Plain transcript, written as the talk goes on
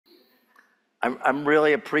I'm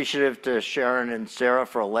really appreciative to Sharon and Sarah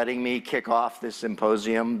for letting me kick off this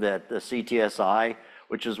symposium that the CTSI,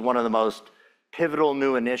 which is one of the most pivotal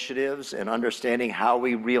new initiatives in understanding how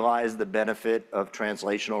we realize the benefit of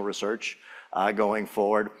translational research going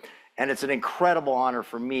forward. And it's an incredible honor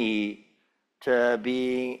for me to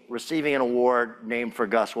be receiving an award named for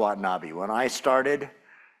Gus Watanabe. When I started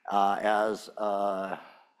as a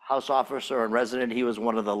House officer and resident, he was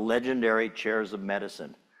one of the legendary chairs of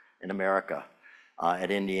medicine in America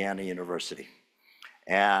at Indiana University.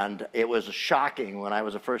 And it was shocking when I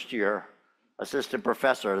was a first-year assistant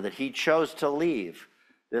professor that he chose to leave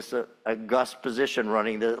this august position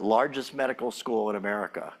running the largest medical school in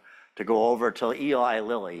America to go over to Eli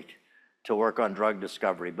Lilly to work on drug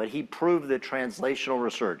discovery. But he proved that translational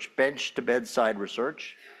research, bench to bedside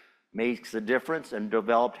research, makes a difference and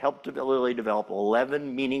helped Lilly develop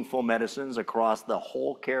 11 meaningful medicines across the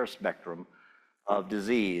whole care spectrum of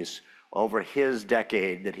disease over his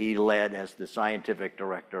decade that he led as the scientific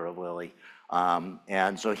director of Lilly.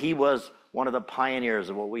 And so he was one of the pioneers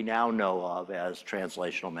of what we now know of as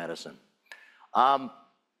translational medicine.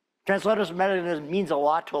 Translational medicine means a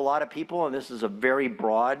lot to a lot of people, and this is a very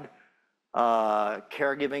broad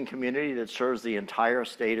caregiving community that serves the entire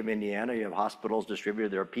state of Indiana. You have hospitals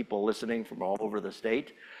distributed. There are people listening from all over the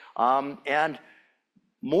state. And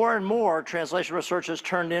more, translation research has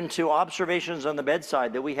turned into observations on the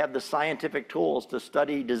bedside that we have the scientific tools to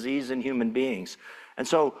study disease in human beings. And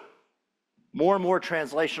so more and more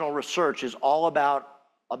translational research is all about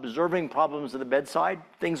observing problems at the bedside,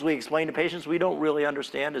 things we explain to patients we don't really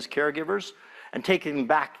understand as caregivers, and taking them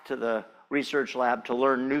back to the research lab to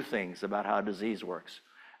learn new things about how disease works.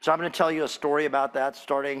 So I'm going to tell you a story about that,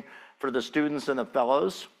 starting for the students and the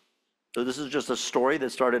fellows. So this is just a story that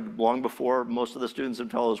started long before most of the students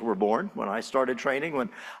and fellows were born. When I started training, when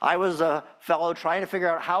I was a fellow trying to figure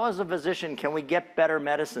out how as a physician can we get better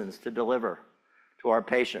medicines to deliver to our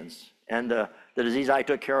patients. And the disease I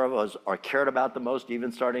took care of or cared about the most,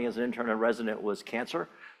 even starting as an intern and resident, was cancer.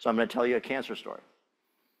 So I'm going to tell you a cancer story.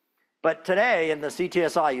 But today in the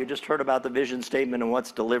CTSI, you just heard about the vision statement and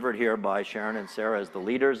what's delivered here by Sharon and Sarah as the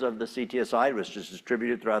leaders of the CTSI, which is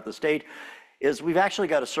distributed throughout the state, is we've actually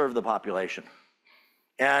got to serve the population.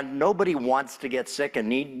 And nobody wants to get sick and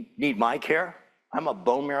need my care. I'm a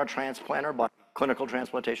bone marrow transplanter by clinical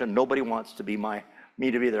transplantation. Nobody wants to be me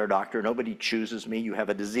to be their doctor. Nobody chooses me. You have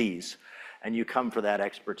a disease and you come for that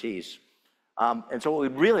expertise. And so what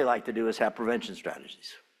we'd really like to do is have prevention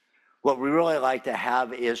strategies. What we really like to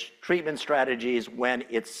have is treatment strategies when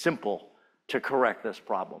it's simple to correct this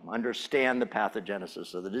problem, understand the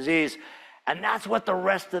pathogenesis of the disease. And that's what the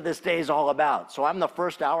rest of this day is all about. So I'm the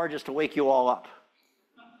first hour just to wake you all up,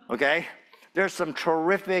 okay? There's some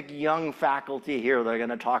terrific young faculty here that are going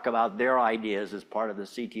to talk about their ideas as part of the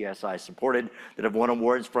CTSI supported that have won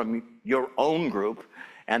awards from your own group.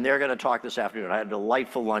 And they're going to talk this afternoon. I had a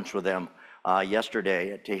delightful lunch with them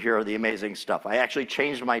yesterday to hear the amazing stuff. I actually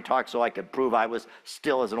changed my talk so I could prove I was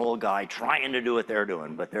still as an old guy trying to do what they're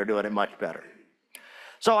doing, but they're doing it much better.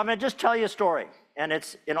 So I'm going to just tell you a story. And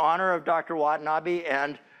it's in honor of Dr. Watanabe,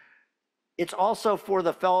 and it's also for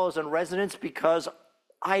the fellows and residents because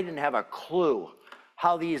I didn't have a clue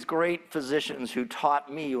how these great physicians who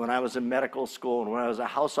taught me when I was in medical school and when I was a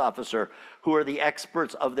house officer, who are the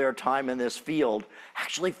experts of their time in this field,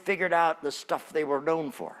 actually figured out the stuff they were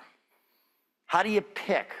known for. How do you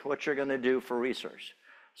pick what you're going to do for research?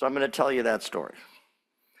 So I'm going to tell you that story.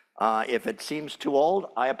 If it seems too old,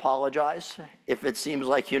 I apologize. If it seems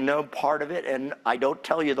like you know part of it and I don't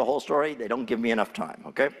tell you the whole story, they don't give me enough time,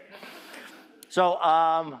 okay? So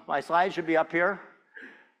my slides should be up here.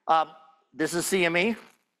 This is CME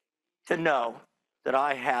to know that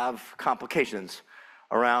I have complications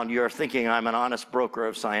around your thinking I'm an honest broker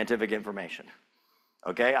of scientific information.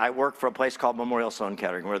 Okay, I work for a place called Memorial Sloan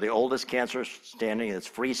Kettering. We're the oldest cancer standing that's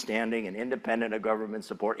freestanding and independent of government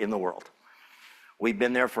support in the world. We've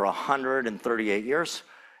been there for 138 years,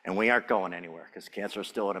 and we aren't going anywhere because cancer is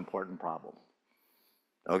still an important problem.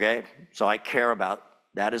 Okay, so I care about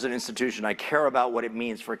that as an institution. I care about what it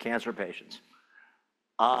means for cancer patients.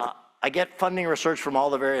 I get funding research from all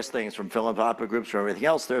the various things, from philanthropic groups, from everything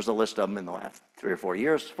else. There's a list of them in the last 3 or 4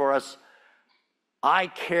 years for us. I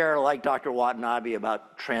care, like Dr. Watanabe,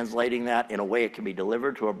 about translating that in a way it can be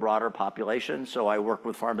delivered to a broader population. So I work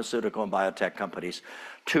with pharmaceutical and biotech companies.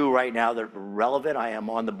 2 right now that are relevant. I am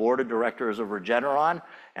on the board of directors of Regeneron,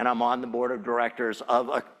 and I'm on the board of directors of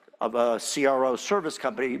a CRO service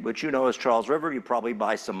company, which you know is Charles River. You probably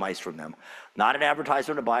buy some mice from them. Not an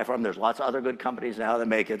advertisement to buy from. There's lots of other good companies now that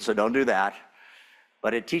make it, so don't do that.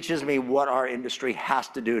 But it teaches me what our industry has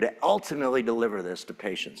to do to ultimately deliver this to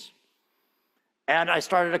patients. And I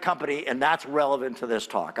started a company, and that's relevant to this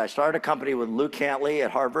talk. I started a company with Luke Cantley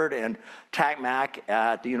at Harvard and Tak Mak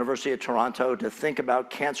at the University of Toronto to think about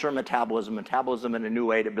cancer metabolism in a new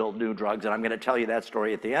way to build new drugs. And I'm going to tell you that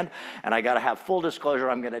story at the end. And I got to have full disclosure.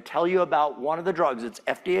 I'm going to tell you about one of the drugs that's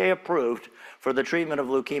FDA approved for the treatment of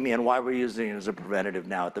leukemia and why we're using it as a preventative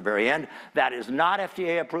now at the very end. That is not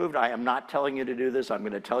FDA approved. I am not telling you to do this. I'm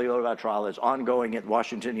going to tell you about a trial that's ongoing at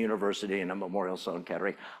Washington University and at Memorial Sloan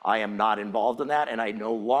Kettering. I am not involved in that, and I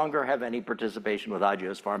no longer have any participation with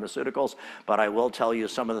Agios Pharmaceuticals, but I will tell you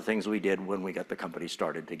some of the things we did when we got the company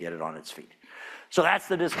started to get it on its feet. So that's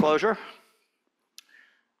the disclosure.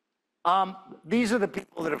 These are the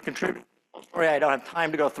people that have contributed. I don't have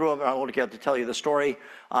time to go through them. I won't get to tell you the story.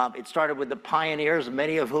 It started with the pioneers,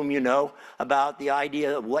 many of whom you know, about the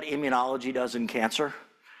idea of what immunology does in cancer.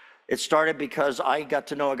 It started because I got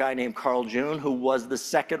to know a guy named Carl June, who was the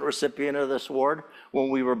second recipient of this award when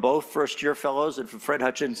we were both first-year fellows at Fred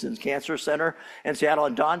Hutchinson's Cancer Center in Seattle.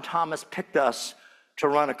 And Don Thomas picked us to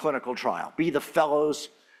run a clinical trial, be the fellows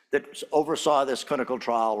that oversaw this clinical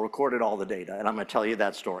trial, recorded all the data. And I'm going to tell you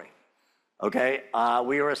that story. Okay,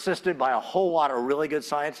 we were assisted by a whole lot of really good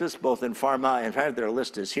scientists, both in pharma, in fact, their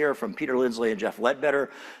list is here, from Peter Lindsley and Jeff Ledbetter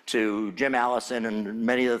to Jim Allison and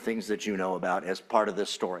many of the things that you know about as part of this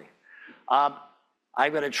story. I'm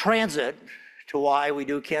going to transit to why we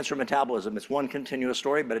do cancer metabolism. It's one continuous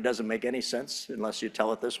story, but it doesn't make any sense unless you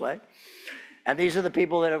tell it this way. And these are the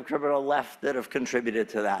people that have left that have contributed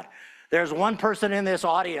to that. There's one person in this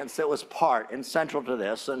audience that was part and central to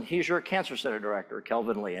this, and he's your cancer center director,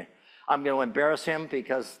 Kelvin Lee. I'm going to embarrass him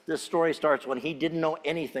because this story starts when he didn't know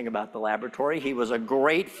anything about the laboratory. He was a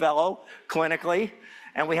great fellow clinically,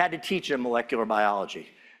 and we had to teach him molecular biology.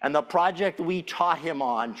 And the project we taught him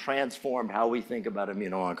on transformed how we think about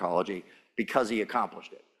immuno-oncology because he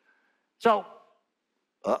accomplished it. So,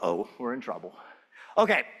 we're in trouble.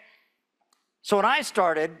 Okay, so when I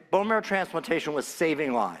started, bone marrow transplantation was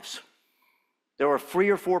saving lives. There were 3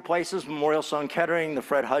 or 4 places, Memorial Sloan Kettering, the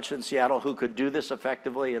Fred Hutch in Seattle, who could do this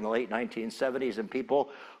effectively in the late 1970s, and people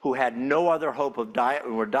who had no other hope of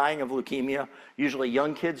were dying of leukemia, usually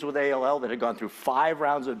young kids with ALL that had gone through 5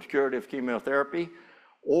 rounds of curative chemotherapy,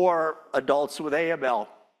 or adults with AML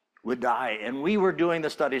would die. And we were doing the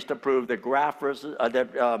studies to prove that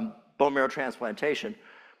bone marrow transplantation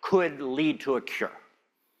could lead to a cure.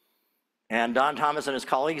 And Don Thomas and his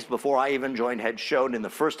colleagues, before I even joined, had shown in the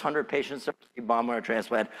first 100 patients that received bone marrow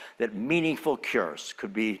transplant that meaningful cures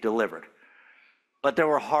could be delivered. But there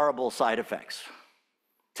were horrible side effects.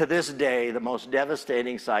 To this day, the most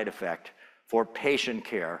devastating side effect for patient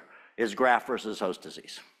care is graft versus host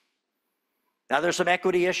disease. Now, there's some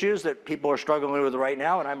equity issues that people are struggling with right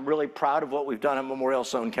now, and I'm really proud of what we've done at Memorial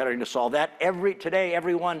Sloan Kettering to solve that. Today,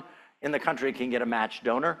 everyone in the country can get a matched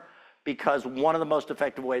donor, because one of the most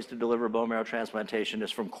effective ways to deliver bone marrow transplantation is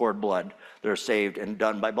from cord blood that are saved and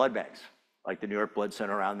done by blood banks, like the New York Blood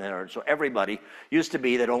Center around there. So everybody used to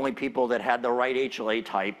be that only people that had the right HLA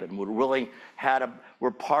type and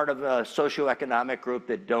were part of a socioeconomic group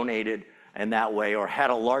that donated in that way or had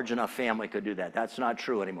a large enough family could do that. That's not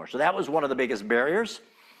true anymore. So that was one of the biggest barriers.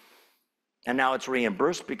 And now it's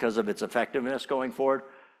reimbursed because of its effectiveness going forward.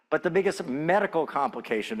 But the biggest medical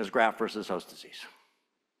complication is graft versus host disease.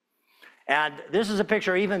 And this is a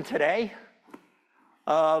picture even today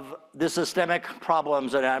of the systemic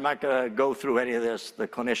problems, and I'm not going to go through any of this. The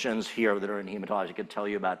clinicians here that are in hematology can tell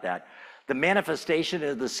you about that. The manifestation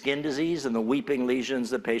of the skin disease and the weeping lesions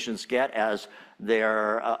that patients get as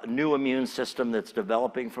their new immune system that's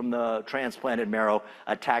developing from the transplanted marrow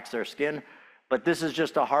attacks their skin. But this is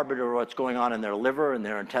just a harbinger of what's going on in their liver and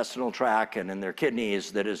their intestinal tract and in their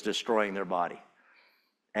kidneys that is destroying their body.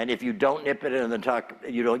 And if you don't nip it in the tuck,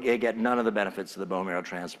 you get none of the benefits of the bone marrow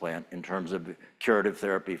transplant in terms of curative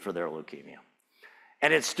therapy for their leukemia.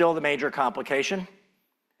 And it's still the major complication.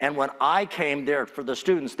 And when I came there for the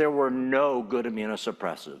students, there were no good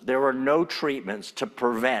immunosuppressives. There were no treatments to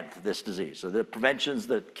prevent this disease. So the prevention's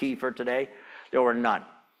the key for today. There were none.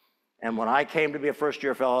 And when I came to be a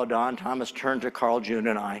first-year fellow, Don Thomas turned to Carl June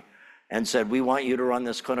and I and said, we want you to run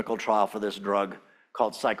this clinical trial for this drug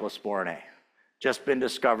called cyclosporin A. Just been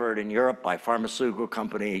discovered in Europe by a pharmaceutical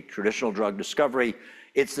company, traditional drug discovery.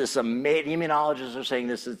 It's this amazing, immunologists are saying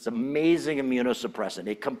this, it's amazing immunosuppressant.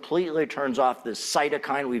 It completely turns off this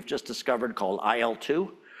cytokine we've just discovered called IL-2,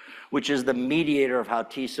 which is the mediator of how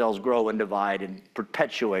T cells grow and divide and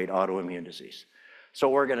perpetuate autoimmune disease. So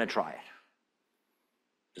we're gonna try it.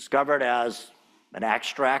 Discovered as an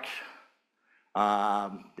extract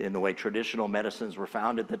in the way traditional medicines were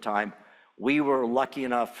found at the time. We were lucky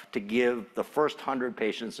enough to give the first 100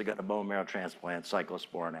 patients that got a bone marrow transplant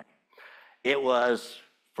cyclosporin A. it was,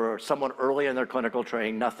 for someone early in their clinical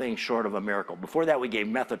training, nothing short of a miracle. Before that, we gave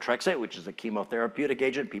methotrexate, which is a chemotherapeutic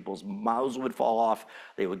agent. People's mouths would fall off.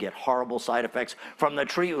 They would get horrible side effects. From the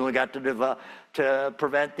treatment, we got to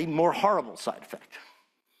prevent the more horrible side effect.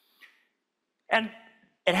 And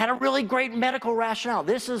it had a really great medical rationale.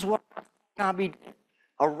 This is what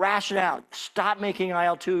a rationale. Stop making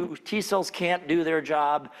IL-2. T cells can't do their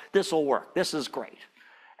job. This will work. This is great.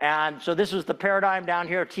 And so this is the paradigm down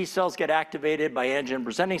here. T cells get activated by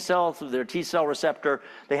antigen-presenting cells through their T cell receptor.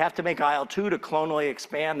 They have to make IL-2 to clonally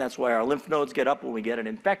expand. That's why our lymph nodes get up when we get an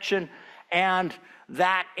infection. And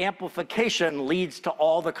that amplification leads to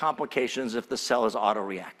all the complications if the cell is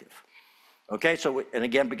autoreactive. Okay, so, and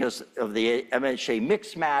again, because of the MHA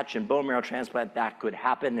mix match and bone marrow transplant, that could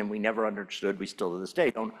happen, and we never understood, we still to this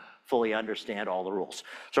day don't fully understand all the rules.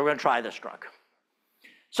 So we're gonna try this drug.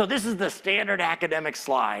 So this is the standard academic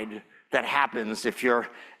slide that happens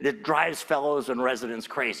that drives fellows and residents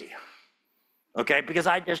crazy. Okay, because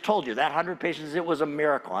I just told you that 100 patients, it was a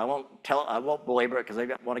miracle. I won't belabor it because I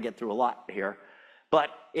want to get through a lot here.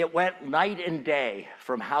 But it went night and day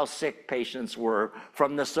from how sick patients were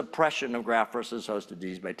from the suppression of graft versus host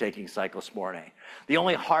disease by taking cyclosporin A. The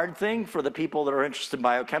only hard thing for the people that are interested in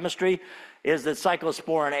biochemistry is that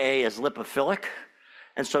cyclosporin A is lipophilic.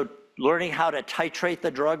 And so learning how to titrate the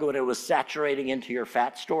drug when it was saturating into your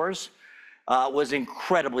fat stores was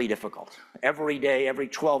incredibly difficult. Every day, every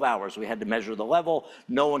 12 hours, we had to measure the level.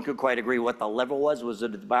 No one could quite agree what the level was. Was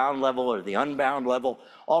it the bound level or the unbound level?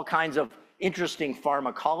 All kinds of interesting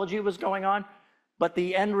pharmacology was going on. But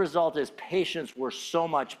the end result is patients were so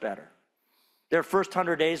much better. Their first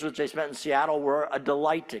 100 days, which they spent in Seattle, were a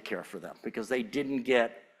delight to care for them because they didn't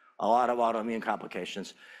get a lot of autoimmune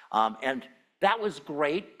complications. And that was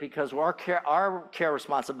great because our care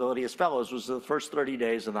responsibility as fellows was the first 30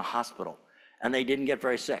 days in the hospital, and they didn't get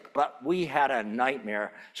very sick. But we had a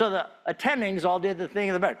nightmare. So the attendings all did the thing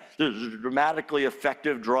in the back. This is a dramatically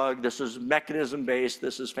effective drug. This is mechanism-based.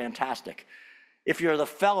 This is fantastic. If you're the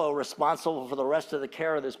fellow responsible for the rest of the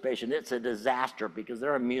care of this patient, it's a disaster because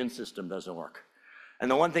their immune system doesn't work. And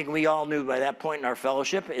the one thing we all knew by that point in our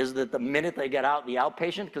fellowship is that the minute they get out the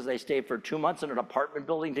outpatient, because they stayed for 2 months in an apartment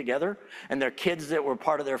building together, and their kids that were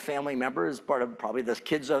part of their family members, part of probably the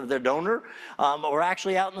kids of their donor, were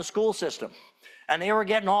actually out in the school system. And they were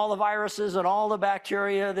getting all the viruses and all the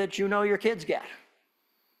bacteria that you know your kids get.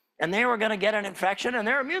 And they were gonna get an infection and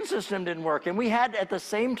their immune system didn't work. And we had, at the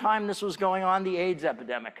same time this was going on, the AIDS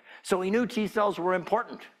epidemic. So we knew T cells were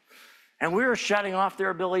important. And we were shutting off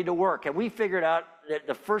their ability to work. And we figured out that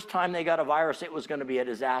the first time they got a virus, it was going to be a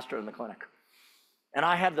disaster in the clinic. And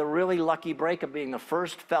I had the really lucky break of being the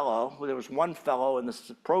first fellow. There was one fellow in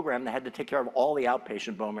this program that had to take care of all the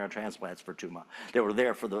outpatient bone marrow transplants for 2 months. They were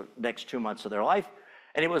there for the next 2 months of their life.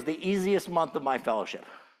 And it was the easiest month of my fellowship.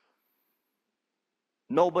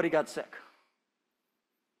 Nobody got sick.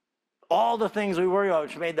 All the things we worried about,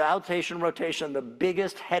 which made the outpatient rotation the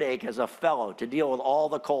biggest headache as a fellow to deal with all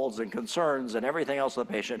the colds and concerns and everything else of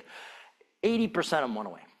the patient, 80% of them went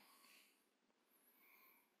away.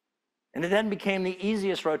 And it then became the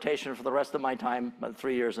easiest rotation for the rest of my time,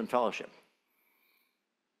 3 years in fellowship.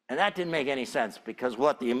 And that didn't make any sense because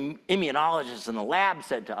what the immunologists in the lab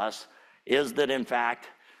said to us is that, in fact,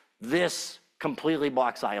 this completely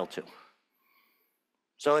blocks IL-2.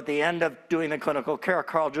 So at the end of doing the clinical care,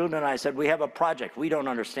 Carl June and I said, we have a project. We don't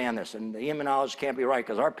understand this. And the immunologist can't be right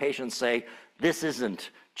because our patients say, this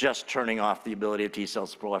isn't just turning off the ability of T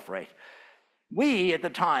cells to proliferate. We, at the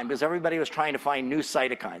time, because everybody was trying to find new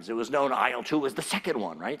cytokines, it was known IL-2 was the second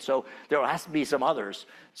one, right? So there has to be some others.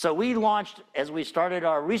 So we launched, as we started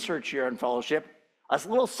our research year in fellowship, a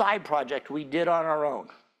little side project we did on our own.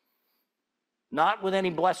 Not with any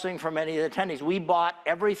blessing from any of the attendees. We bought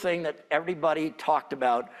everything that everybody talked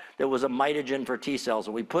about that was a mitogen for T cells,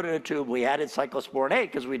 and we put it in a tube. We added cyclosporin A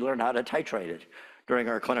because we learned how to titrate it during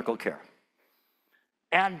our clinical care.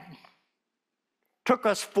 And took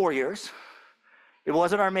us 4 years. It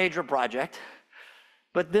wasn't our major project,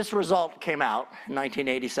 but this result came out in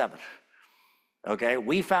 1987. Okay,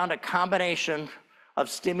 we found a combination of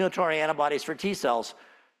stimulatory antibodies for T cells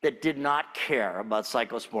that did not care about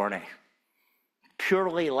cyclosporin A.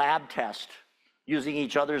 Purely lab test using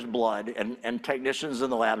each other's blood and technicians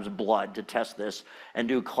in the lab's blood to test this and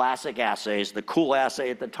do classic assays. The cool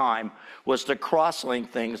assay at the time was to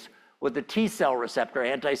cross-link things with the T cell receptor,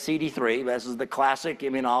 anti-CD3. This is the classic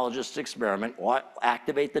immunologist's experiment.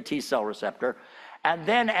 Activate the T cell receptor and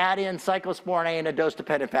then add in cyclosporin A in a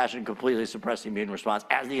dose-dependent fashion, completely suppress the immune response.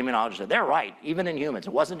 As the immunologist said, they're right, even in humans.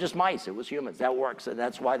 It wasn't just mice, it was humans. That works, and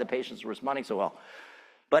that's why the patients are responding so well.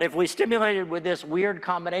 But if we stimulated with this weird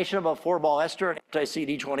combination of a 4-ball ester and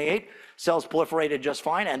anti-CD28, cells proliferated just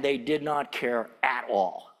fine, and they did not care at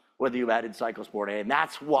all whether you added cyclospore A. And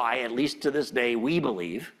that's why, at least to this day, we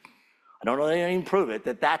believe, I don't know that they even prove it,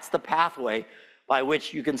 that that's the pathway by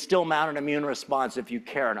which you can still mount an immune response if you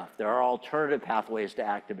care enough. There are alternative pathways to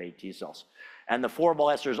activate T cells. And the 4-ball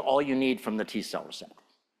ester is all you need from the T cell receptor.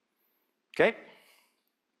 Okay?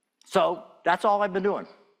 So that's all I've been doing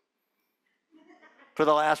for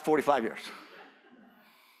the last 45 years.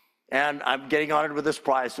 And I'm getting honored with this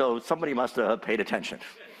prize, so somebody must have paid attention.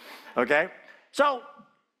 Okay? So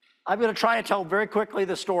I'm going to try and tell very quickly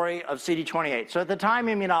the story of CD28. So at the time,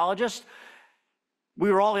 immunologists, we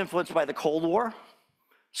were all influenced by the Cold War.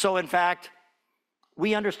 So in fact,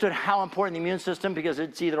 we understood how important the immune system, because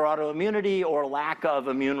it's either autoimmunity or lack of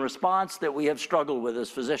immune response that we have struggled with as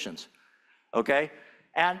physicians. Okay?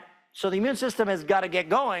 And so the immune system has got to get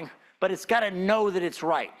going, but it's got to know that it's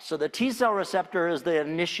right. So the T cell receptor is the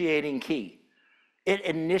initiating key. It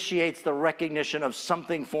initiates the recognition of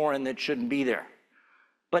something foreign that shouldn't be there.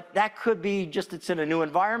 But that could be just it's in a new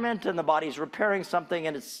environment and the body's repairing something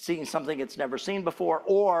and it's seeing something it's never seen before,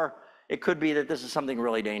 or it could be that this is something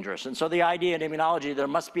really dangerous. And so the idea in immunology, there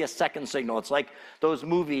must be a second signal. It's like those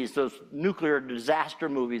movies, those nuclear disaster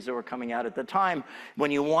movies that were coming out at the time.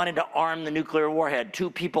 When you wanted to arm the nuclear warhead, 2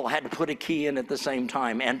 people had to put a key in at the same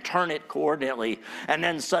time and turn it coordinately. And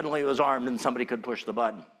then suddenly it was armed and somebody could push the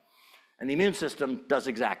button. And the immune system does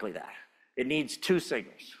exactly that. It needs 2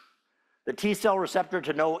 signals. The T cell receptor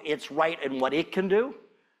to know it's right and what it can do,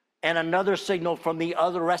 and another signal from the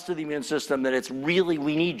rest of the immune system that it's really,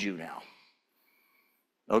 we need you now.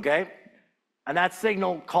 Okay? And that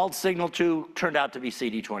signal, called signal 2, turned out to be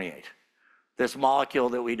CD28. This molecule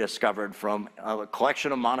that we discovered from a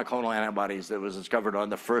collection of monoclonal antibodies that was discovered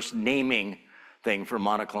on the first naming thing for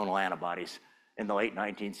monoclonal antibodies in the late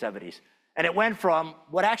 1970s. And it went from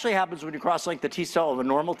what actually happens when you cross-link the T cell of a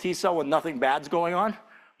normal T cell when nothing bad's going on.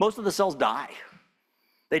 Most of the cells die.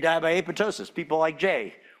 They die by apoptosis. People like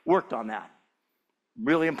Jay worked on that.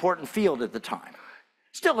 Really important field at the time.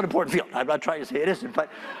 Still an important field. I'm not trying to say it isn't, but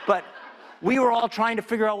we were all trying to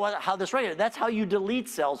figure out how this regulates. That's how you delete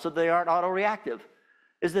cells so they aren't autoreactive,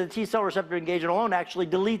 is that the T cell receptor engagement alone actually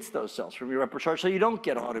deletes those cells from your repertoire so you don't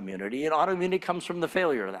get autoimmunity, and autoimmunity comes from the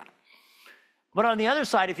failure of that. But on the other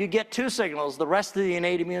side, if you get 2 signals, the rest of the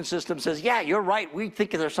innate immune system says, yeah, you're right, we think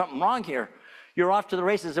there's something wrong here. You're off to the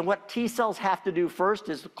races. And what T cells have to do first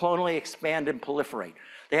is clonally expand and proliferate.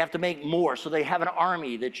 They have to make more, so they have an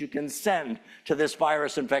army that you can send to this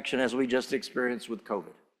virus infection as we just experienced with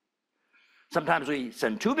COVID. Sometimes we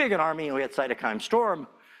send too big an army and we get cytokine storm,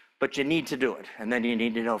 but you need to do it. And then you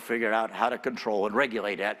need to figure out how to control and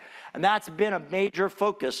regulate it. And that's been a major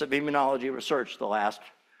focus of immunology research the last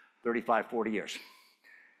 35, 40 years.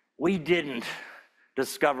 We didn't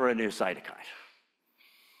discover a new cytokine.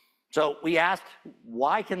 So we asked,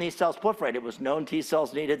 why can these cells proliferate? It was known T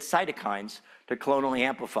cells needed cytokines to clonally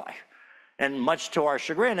amplify. And much to our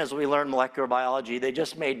chagrin, as we learned molecular biology, they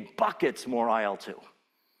just made buckets more IL-2.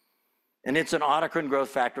 And it's an autocrine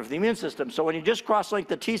growth factor for the immune system. So when you just cross-link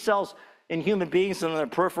the T cells in human beings and in their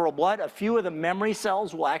peripheral blood, a few of the memory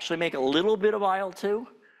cells will actually make a little bit of IL-2.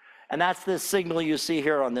 And that's the signal you see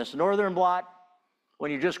here on this northern blot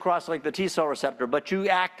when you just cross-link the T cell receptor. But you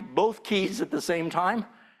act both keys at the same time,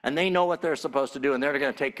 and they know what they're supposed to do, and they're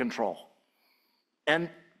going to take control. And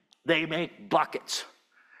they make buckets.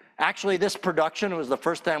 Actually, this production was the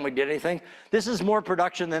first time we did anything. This is more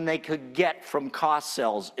production than they could get from cost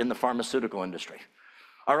cells in the pharmaceutical industry.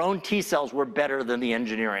 Our own T cells were better than the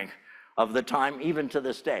engineering of the time, even to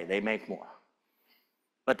this day. They make more.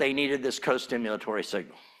 But they needed this co-stimulatory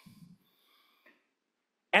signal.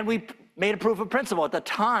 And we made a proof of principle. At the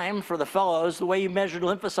time, for the fellows, the way you measured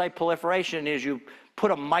lymphocyte proliferation is you put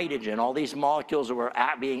a mitogen, all these molecules that were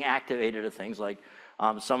being activated at things like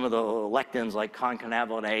some of the lectins like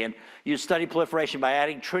concanavalin A, and you study proliferation by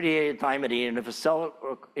adding tritiated thymidine, and if a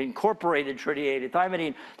cell incorporated tritiated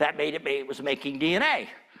thymidine, that it was making DNA.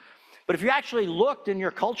 But if you actually looked in your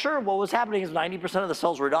culture, what was happening is 90% of the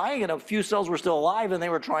cells were dying, and a few cells were still alive, and they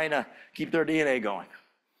were trying to keep their DNA going.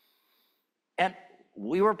 And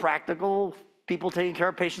we were practical people taking care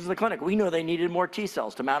of patients in the clinic. We knew they needed more T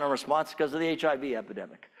cells to mount a response because of the HIV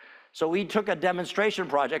epidemic. So we took a demonstration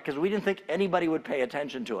project, because we didn't think anybody would pay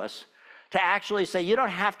attention to us, to actually say, you don't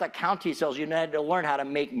have to count T cells, you need to learn how to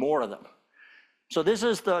make more of them. So this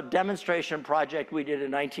is the demonstration project we did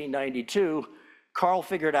in 1992. Carl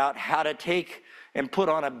figured out how to take and put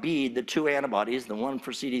on a bead the 2 antibodies, the one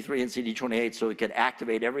for CD3 and CD28, so we could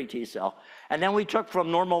activate every T cell. And then we took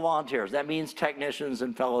from normal volunteers, that means technicians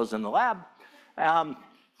and fellows in the lab,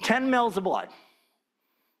 10 mils of blood,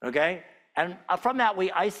 okay? And from that,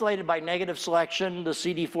 we isolated by negative selection the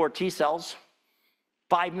CD4 T cells,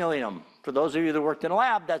 5 million of them. For those of you that worked in a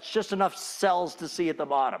lab, that's just enough cells to see at the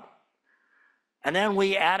bottom. And then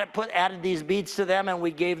we added these beads to them, and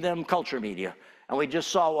we gave them culture media, and we just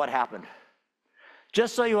saw what happened.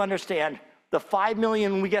 Just so you understand, the 5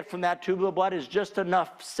 million we get from that tube of blood is just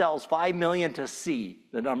enough cells, 5 million, to see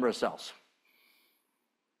the number of cells.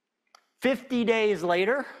 50 days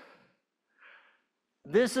later,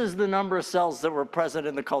 this is the number of cells that were present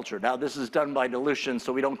in the culture. Now, this is done by dilution,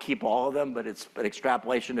 so we don't keep all of them, but it's an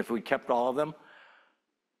extrapolation if we kept all of them.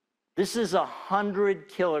 This is 100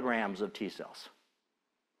 kilograms of T cells.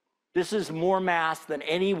 This is more mass than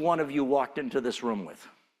any one of you walked into this room with.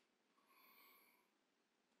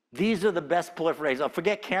 These are the best proliferating cells.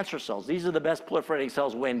 Forget cancer cells. These are the best proliferating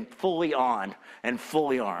cells when fully on and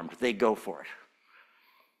fully armed. They go for it.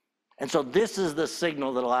 And so this is the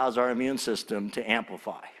signal that allows our immune system to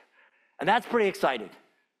amplify. And that's pretty exciting.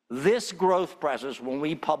 This growth process, when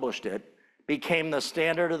we published it, became the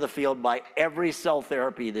standard of the field by every cell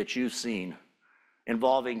therapy that you've seen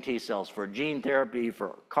involving T cells, for gene therapy,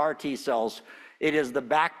 for CAR T cells. It is the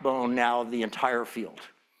backbone now of the entire field.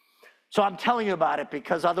 So I'm telling you about it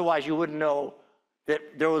because otherwise you wouldn't know that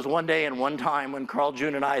there was one day and one time when Carl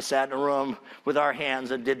June and I sat in a room with our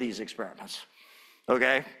hands and did these experiments,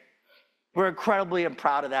 okay? We're incredibly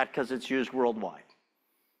proud of that because it's used worldwide,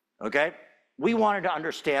 okay? We wanted to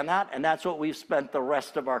understand that, and that's what we've spent the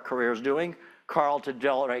rest of our careers doing. Carl to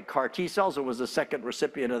generate CAR T cells and was the second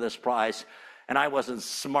recipient of this prize, and I wasn't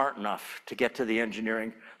smart enough to get to the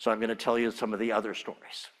engineering, so I'm gonna tell you some of the other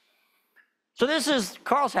stories. So this is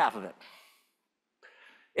Carl's half of it.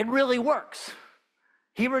 It really works.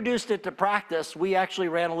 He reduced it to practice. We actually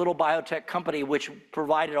ran a little biotech company which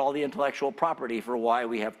provided all the intellectual property for why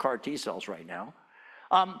we have CAR T cells right now.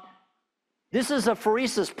 This is a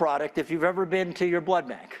pheresis product if you've ever been to your blood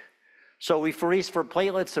bank. So we pherese for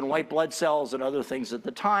platelets and white blood cells and other things at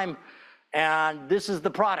the time. And this is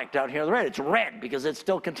the product down here in the red. It's red because it's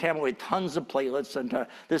still contaminated with tons of platelets. And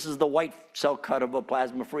this is the white cell cut of a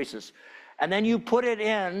plasmapheresis. And then you put it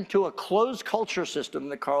into a closed culture system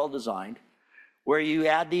that Carl designed, where you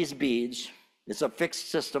add these beads. It's a fixed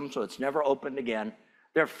system, so it's never opened again.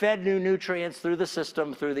 They're fed new nutrients through the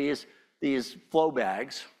system, through these flow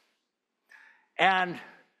bags. And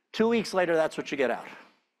 2 weeks later, that's what you get out.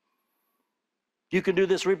 You can do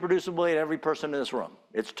this reproducibly in every person in this room.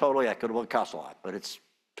 It's totally equitable. It costs a lot, but it's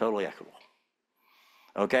totally equitable.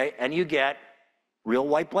 Okay, and you get real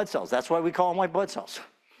white blood cells. That's why we call them white blood cells.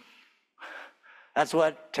 That's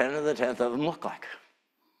what 10 to the 10th of them look like.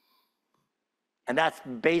 And that's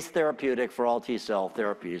base therapeutic for all T cell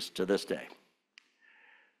therapies to this day.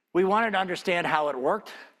 We wanted to understand how it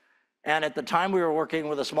worked. And at the time we were working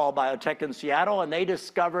with a small biotech in Seattle, and they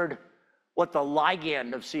discovered what the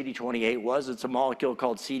ligand of CD28 was. It's a molecule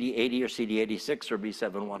called CD80 or CD86 or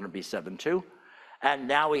B71 or B72. And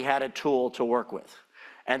now we had a tool to work with.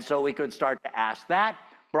 And so we could start to ask that.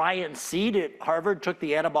 Brian Seed at Harvard took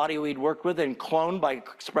the antibody we'd worked with and cloned by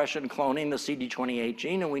expression cloning the CD28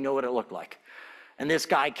 gene, and we know what it looked like. And this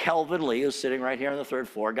guy, Kelvin Lee, who's sitting right here on the third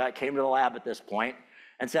floor, came to the lab at this point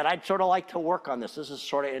and said, I'd sort of like to work on this. This is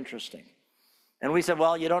sort of interesting. And we said,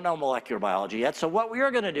 well, you don't know molecular biology yet. So what we're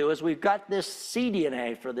going to do is we've got this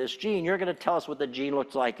cDNA for this gene. You're going to tell us what the gene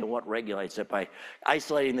looks like and what regulates it by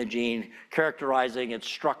isolating the gene, characterizing its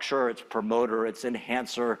structure, its promoter, its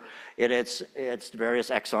enhancer, its various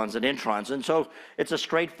exons and introns. And so it's a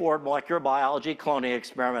straightforward molecular biology cloning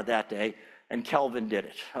experiment that day. And Kelvin did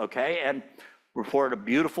it, okay? And reported a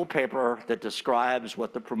beautiful paper that describes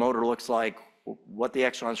what the promoter looks like, what the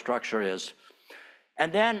exon structure is.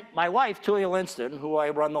 And then my wife, Tulia Linston, who I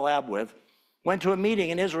run the lab with, went to a meeting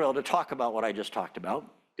in Israel to talk about what I just talked about,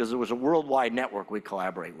 because it was a worldwide network we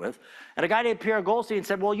collaborate with. And a guy named Pierre Goldstein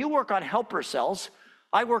said, well, you work on helper cells.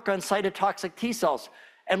 I work on cytotoxic T cells.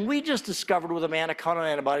 And we just discovered with a monoclonal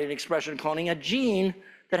antibody and expression cloning a gene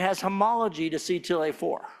that has homology to CTLA4,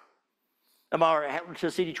 or to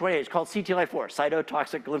CD28. It's called CTLA4,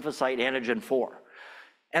 cytotoxic lymphocyte antigen 4.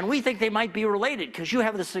 And we think they might be related because you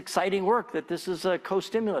have this exciting work that this is a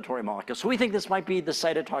co-stimulatory molecule. So we think this might be the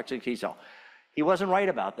cytotoxic T cell. He wasn't right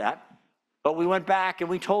about that, but we went back and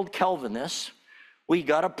we told Kelvin this. We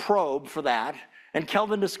got a probe for that, and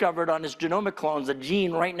Kelvin discovered on his genomic clones a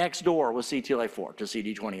gene right next door with CTLA4 to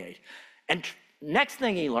CD28. And next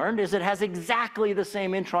thing he learned is it has exactly the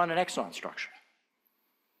same intron and exon structure.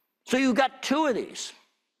 So you've got two of these.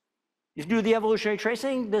 You do the evolutionary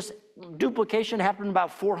tracing, this duplication happened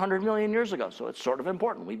about 400 million years ago, so it's sort of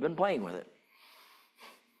important. We've been playing with it.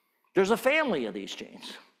 There's a family of these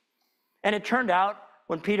genes. And it turned out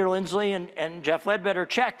when Peter Lindsley and Jeff Ledbetter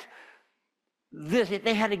checked,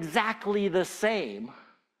 they had exactly the same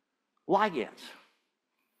ligands.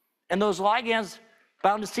 And those ligands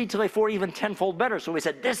bound to CTLA-4 even tenfold better. So we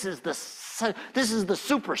said, this is the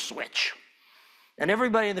super switch. And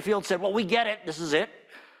everybody in the field said, well, we get it, this is it.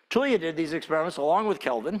 Tulia did these experiments along with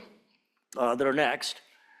Kelvin, that are next.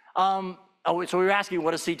 So we were asking,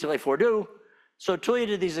 what does CTLA-4 do? So Tulia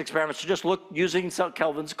did these experiments to just look using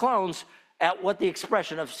Kelvin's clones at what the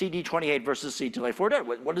expression of CD28 versus CTLA-4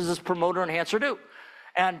 did. What does this promoter enhancer do?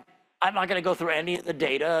 And I'm not gonna go through any of the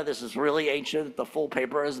data. This is really ancient, the full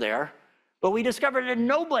paper is there. But we discovered that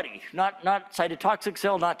nobody, not cytotoxic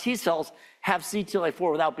cell, not T cells, have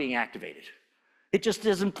CTLA-4 without being activated. It just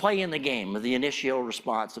doesn't play in the game of the initial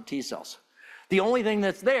response of T cells. The only thing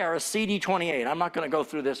that's there is CD28. I'm not gonna go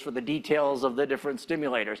through this for the details of the different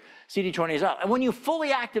stimulators. CD28 is out. And when you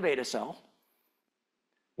fully activate a cell,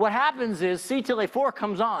 what happens is CTLA-4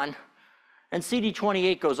 comes on and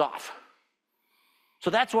CD28 goes off. So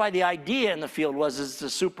that's why the idea in the field was it's a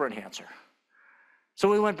super enhancer. So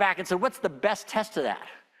we went back and said, what's the best test of that?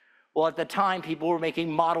 Well, at the time, people were making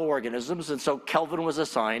model organisms, and so Kelvin was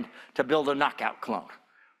assigned to build a knockout clone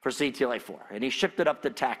for CTLA-4. And he shipped it up to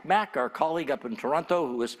Tak Mak, our colleague up in Toronto,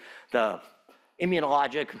 who was the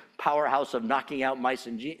immunologic powerhouse of knocking out mice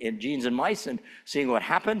and genes in mice and seeing what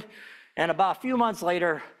happened. And about a few months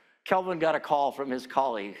later, Kelvin got a call from his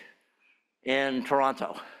colleague in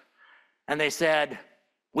Toronto. And they said,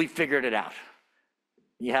 we figured it out.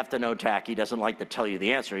 You have to know Tak, he doesn't like to tell you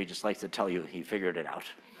the answer, he just likes to tell you he figured it out.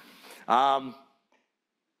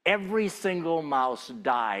 Every single mouse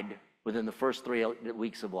died within the first 3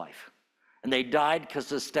 weeks of life. And they died because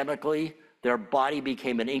systemically, their body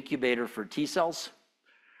became an incubator for T cells,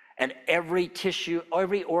 and every tissue,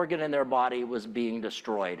 every organ in their body was being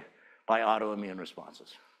destroyed by autoimmune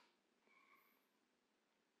responses.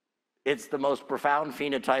 It's the most profound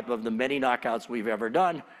phenotype of the many knockouts we've ever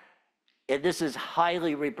done. And this is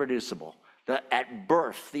highly reproducible. That at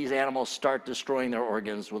birth, these animals start destroying their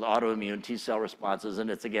organs with autoimmune T cell responses, and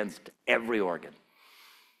it's against every organ.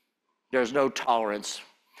 There's no tolerance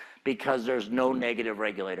because there's no negative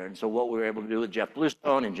regulator. And so what we were able to do with Jeff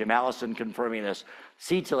Bluestone and Jim Allison confirming this,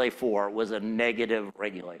 CTLA-4 was a negative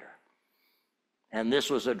regulator. And this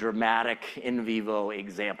was a dramatic in vivo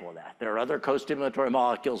example of that. There are other co-stimulatory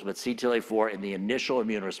molecules, but CTLA-4 in the initial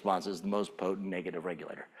immune response is the most potent negative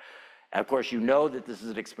regulator. And of course, you know that this is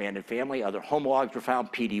an expanded family. Other homologs were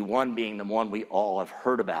found, PD-1 being the one we all have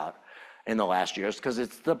heard about in the last years, because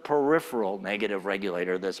it's the peripheral negative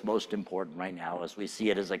regulator that's most important right now as we see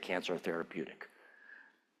it as a cancer therapeutic.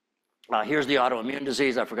 Here's the autoimmune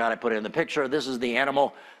disease. I forgot I put it in the picture. This is the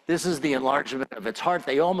animal. This is the enlargement of its heart.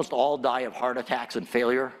 They almost all die of heart attacks and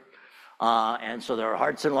failure. And so their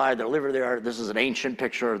heart's enlarged, their liver there. This is an ancient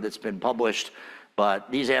picture that's been published.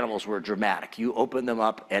 But these animals were dramatic. You opened them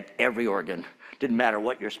up at every organ. Didn't matter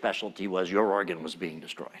what your specialty was, your organ was being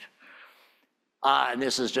destroyed. And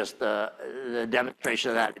this is just the demonstration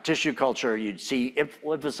of that. Tissue culture, you'd see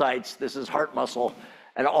lymphocytes. This is heart muscle.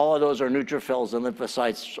 And all of those are neutrophils and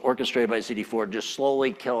lymphocytes orchestrated by CD4, just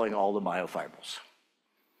slowly killing all the myofibrils.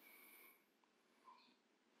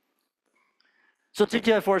 So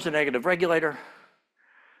CTLA-4 is a negative regulator.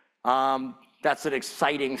 That's an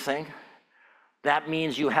exciting thing. That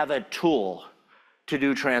means you have a tool to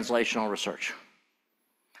do translational research.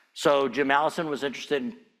 So Jim Allison was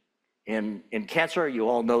interested in cancer. You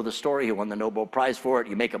all know the story. He won the Nobel Prize for it.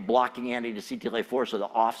 You make a blocking antibody to CTLA-4 so the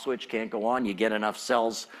off switch can't go on. You get enough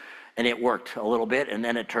cells, and it worked a little bit. And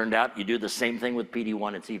then it turned out you do the same thing with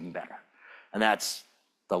PD-1, it's even better. And that's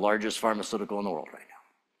the largest pharmaceutical in the world right now.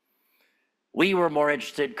 We were more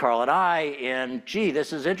interested, Carl and I, in, gee,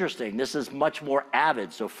 this is interesting. This is much more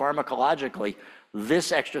avid. So pharmacologically,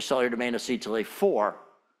 this extracellular domain of CTLA-4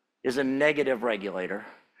 is a negative regulator,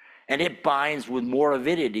 and it binds with more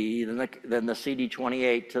avidity than the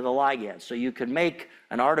CD28 to the ligand. So you can make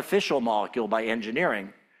an artificial molecule by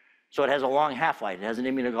engineering, so it has a long half-life. It has an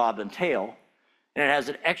immunoglobulin tail, and it has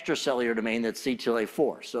an extracellular domain that's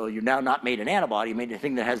CTLA-4. So you've now not made an antibody, you made a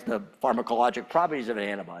thing that has the pharmacologic properties of an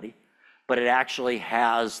antibody, but it actually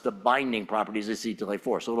has the binding properties of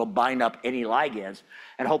CTLA-4. So it'll bind up any ligands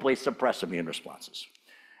and hopefully suppress immune responses.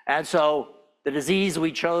 And so the disease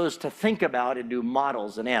we chose to think about and do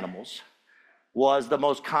models in animals was the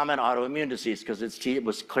most common autoimmune disease because it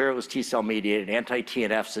was clear it was T-cell mediated.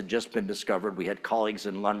 Anti-TNFs had just been discovered. We had colleagues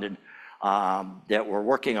in London that were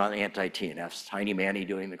working on anti-TNFs, Tiny Manny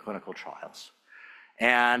doing the clinical trials.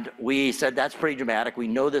 And we said, that's pretty dramatic. We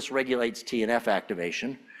know this regulates TNF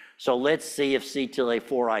activation. So let's see if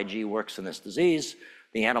CTLA-4 Ig works in this disease.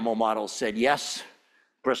 The animal models said yes.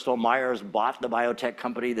 Bristol Myers bought the biotech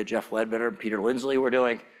company that Jeff Ledbetter and Peter Lindsley were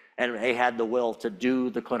doing, and they had the will to do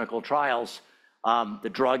the clinical trials. The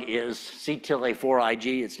drug is CTLA-4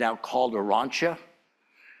 Ig. It's now called Arantxa.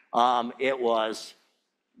 It was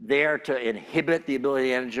there to inhibit the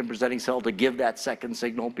ability of the antigen-presenting cell to give that second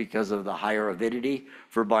signal because of the higher avidity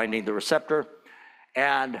for binding the receptor.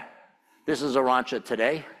 And this is Arantxa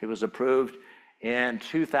today. It was approved in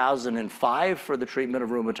 2005 for the treatment of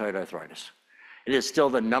rheumatoid arthritis. It is still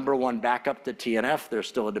the #1 backup to TNF. There's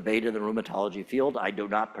still a debate in the rheumatology field. I do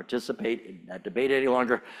not participate in that debate any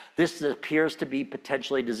longer. This appears to be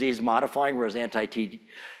potentially disease modifying, whereas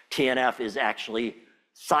anti-TNF is actually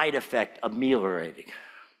side effect ameliorating.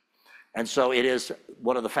 And so it is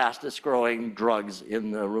one of the fastest growing drugs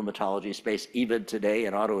in the rheumatology space, even today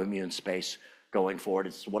in autoimmune space going forward.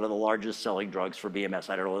 It's one of the largest selling drugs for BMS.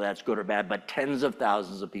 I don't know whether that's good or bad, but tens of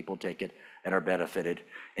thousands of people take it and are benefited.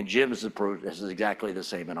 And Jim's approved, this is exactly the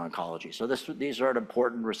same in oncology. So these are an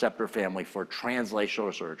important receptor family for translational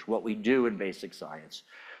research. What we do in basic science,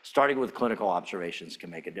 starting with clinical observations, can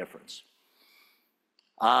make a difference.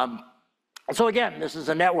 So again, this is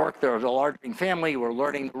a network. There's a large family. We're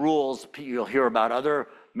learning the rules. You'll hear about other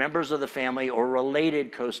members of the family or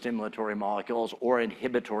related co-stimulatory molecules or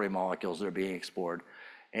inhibitory molecules that are being explored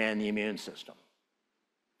in the immune system.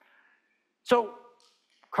 So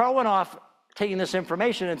Carl went off taking this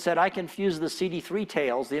information and said, I can fuse the CD3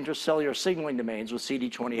 tails, the intracellular signaling domains, with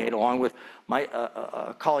CD28, along with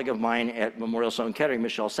a colleague of mine at Memorial Sloan Kettering,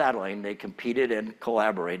 Michelle Sadelain. They competed and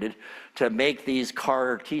collaborated to make these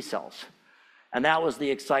CAR T cells. And that was the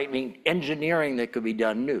exciting engineering that could be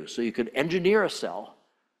done new. So you could engineer a cell,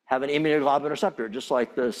 have an immunoglobulin receptor, just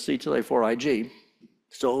like the CTLA-4 Ig,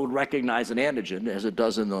 so it would recognize an antigen, as it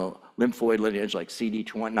does in the lymphoid lineage, like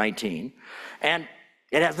CD19. And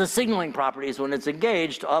it has the signaling properties when it's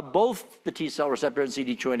engaged of both the T cell receptor and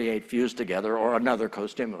CD28 fused together, or another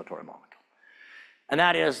co-stimulatory molecule. And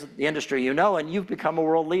that is the industry you know, and you've become a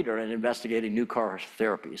world leader in investigating new CAR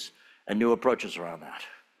therapies and new approaches around that.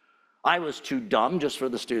 I was too dumb, just for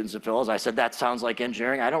the students and fellows. I said, that sounds like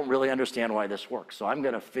engineering. I don't really understand why this works, so I'm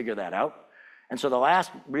going to figure that out. And so the last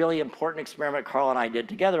really important experiment Carl and I did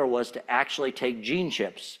together was to actually take gene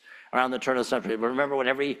chips around the turn of the century. Remember when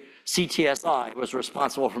every CTSI was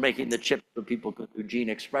responsible for making the chips so people could do gene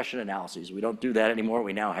expression analyses. We don't do that anymore.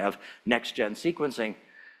 We now have next-gen sequencing.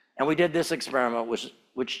 And we did this experiment,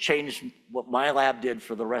 which changed what my lab did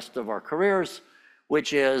for the rest of our careers,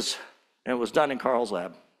 which is, and it was done in Carl's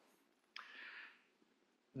lab.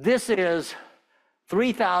 This is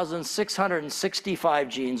 3,665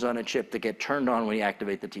 genes on a chip that get turned on when you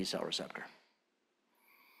activate the T cell receptor.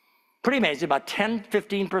 Pretty amazing, about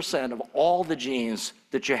 10–15% of all the genes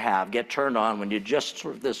that you have get turned on when you just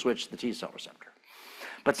switch the T cell receptor.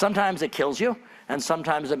 But sometimes it kills you, and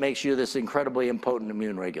sometimes it makes you this incredibly impotent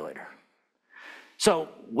immune regulator. So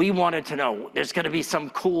we wanted to know, there's going to be some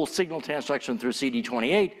cool signal transduction through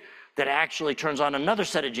CD28 that actually turns on another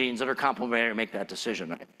set of genes that are complementary to make that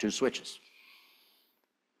decision, right? 2 switches.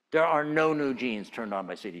 There are no new genes turned on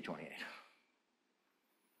by CD28.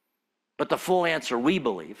 But the full answer, we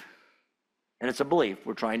believe, and it's a belief,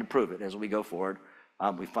 we're trying to prove it as we go forward,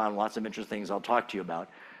 we found lots of interesting things I'll talk to you about,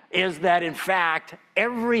 is that in fact,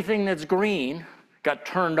 everything that's green got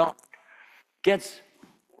turned on, gets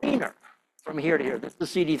greener from here to here. This is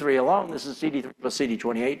CD3 alone, this is CD3 plus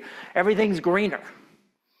CD28. Everything's greener.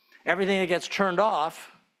 Everything that gets turned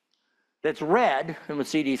off, that's red, and with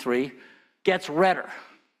CD3, gets redder.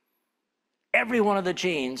 Every one of the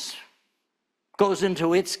genes goes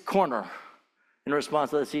into its corner in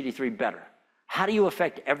response to the CD3 better. How do you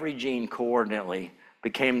affect every gene coordinately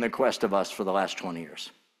became the quest of us for the last 20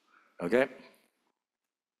 years, okay?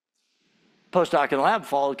 Postdoc in the lab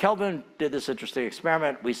followed Kelvin, did this interesting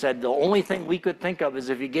experiment. We said the only thing we could think of is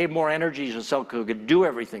if you gave more energy to a cell could do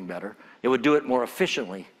everything better, it would do it more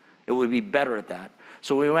efficiently. It would be better at that.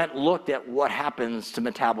 So we went and looked at what happens to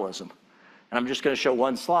metabolism. And I'm just going to show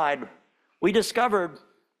one slide. We discovered,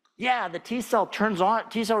 yeah, the T cell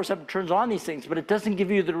receptor turns on these things, but it doesn't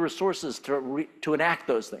give you the resources to enact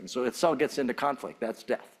those things. So the cell gets into conflict, that's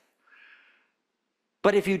death.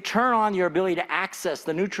 But if you turn on your ability to access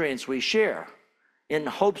the nutrients we share in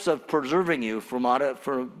hopes of preserving you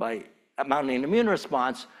by mounting an immune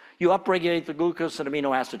response, you upregulate the glucose and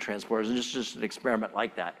amino acid transporters, and it's just an experiment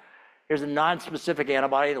like that. Here's a non-specific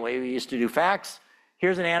antibody, the way we used to do FACS.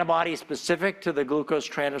 Here's an antibody specific to the glucose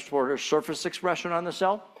transporter surface expression on the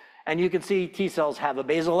cell. And you can see T cells have a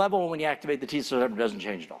basal level, and when you activate the T cell, it doesn't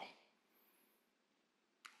change at all.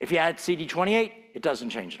 If you add CD28, it doesn't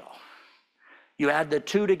change at all. You add the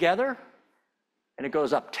two together, and it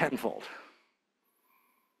goes up tenfold.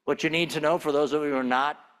 What you need to know for those of you who are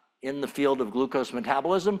not in the field of glucose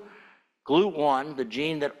metabolism, GLUT1, the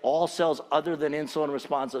gene that all cells other than insulin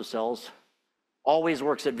responsive cells always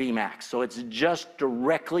works at Vmax. So it's just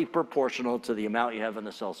directly proportional to the amount you have on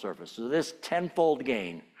the cell surface. So this tenfold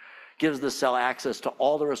gain gives the cell access to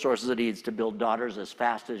all the resources it needs to build daughters as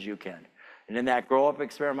fast as you can. And in that grow-up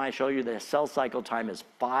experiment I show you, the cell cycle time is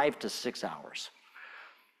 5 to 6 hours.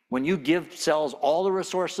 When you give cells all the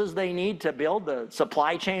resources they need to build, the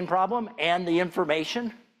supply chain problem and the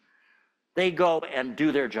information, they go and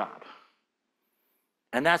do their job.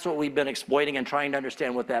 And that's what we've been exploiting and trying to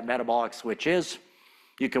understand what that metabolic switch is.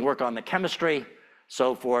 You can work on the chemistry.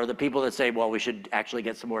 So for the people that say, well, we should actually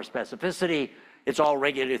get some more specificity, it's all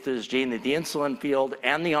regulated through this gene that the insulin field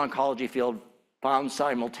and the oncology field found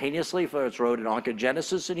simultaneously for its role in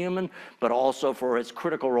oncogenesis in human, but also for its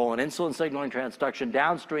critical role in insulin signaling transduction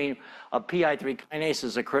downstream of PI3 kinase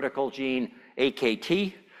is a critical gene,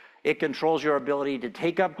 AKT. It controls your ability to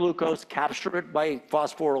take up glucose, capture it by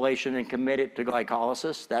phosphorylation, and commit it to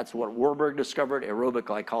glycolysis. That's what Warburg discovered, aerobic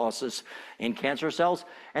glycolysis in cancer cells.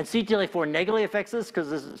 And CTLA4 negatively affects this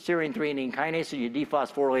because this is serine 3 kinase, so you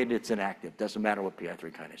dephosphorylate it, it's inactive. Doesn't matter what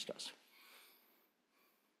PI3 kinase does.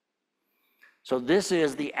 So this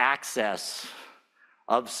is the access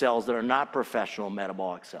of cells that are not professional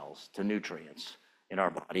metabolic cells to nutrients in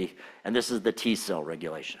our body, and this is the T cell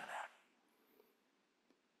regulation of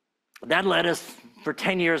that. That led us for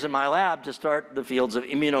 10 years in my lab to start the fields of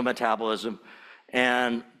immunometabolism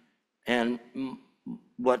and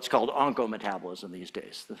what's called oncometabolism these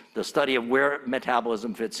days, the study of where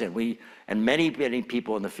metabolism fits in. We, and many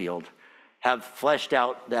people in the field, have fleshed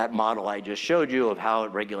out that model I just showed you of how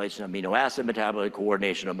it regulates an amino acid metabolism,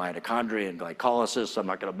 coordination of mitochondria and glycolysis. I'm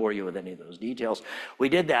not going to bore you with any of those details. We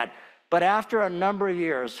did that. But after a number of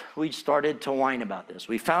years, we started to whine about this.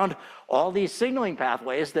 We found all these signaling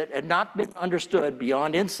pathways that had not been understood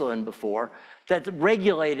beyond insulin before that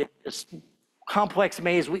regulated this complex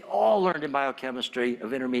maze we all learned in biochemistry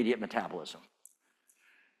of intermediate metabolism.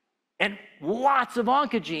 And lots of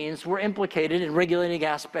oncogenes were implicated in regulating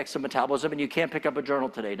aspects of metabolism, and you can't pick up a journal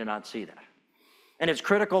today to not see that. And it's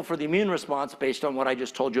critical for the immune response based on what I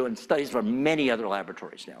just told you in studies from many other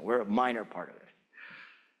laboratories now. We're a minor part of it.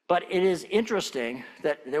 But it is interesting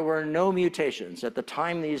that there were no mutations. At the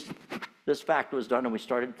time this fact was done and we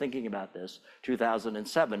started thinking about this,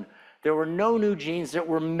 2007, there were no new genes that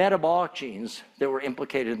were metabolic genes that were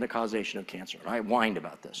implicated in the causation of cancer. And I whined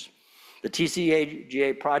about this. The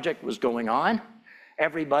TCGA project was going on.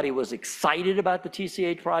 Everybody was excited about the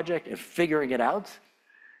TCGA project and figuring it out.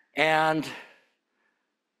 And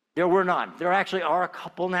there were none. There actually are a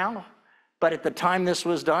couple now, but at the time this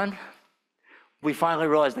was done, we finally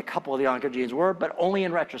realized a couple of the oncogenes were, but only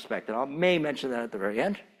in retrospect, and I may mention that at the very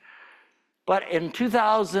end. But in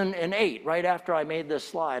 2008, right after I made this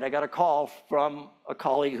slide, I got a call from a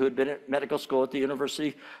colleague who had been at medical school at the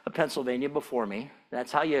University of Pennsylvania before me.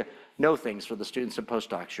 That's how you know things for the students and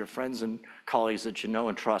postdocs. Your friends and colleagues that you know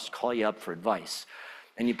and trust call you up for advice,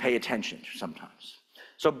 and you pay attention sometimes.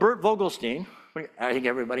 So Bert Vogelstein, I think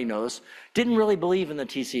everybody knows, didn't really believe in the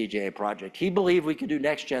TCGA project. He believed we could do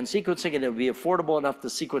next-gen sequencing and it would be affordable enough to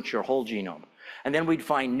sequence your whole genome. And then we'd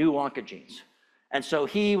find new oncogenes. And so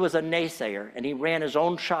he was a naysayer, and he ran his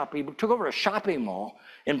own shop. He took over a shopping mall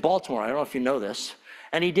in Baltimore. I don't know if you know this.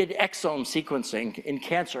 And he did exome sequencing in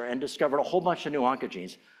cancer and discovered a whole bunch of new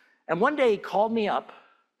oncogenes. And one day he called me up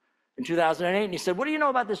in 2008 and he said, what do you know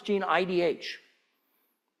about this gene IDH?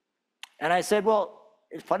 And I said, well,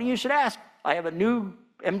 it's funny you should ask. I have a new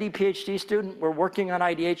MD PhD student. We're working on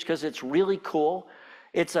IDH because it's really cool.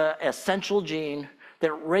 It's an essential gene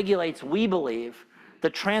that regulates, we believe, the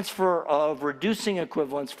transfer of reducing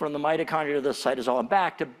equivalents from the mitochondria to the cytosol and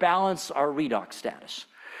back to balance our redox status.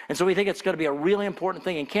 And so we think it's going to be a really important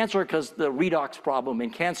thing in cancer because the redox problem in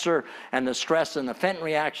cancer and the stress and the Fenton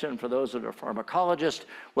reaction, for those that are pharmacologists,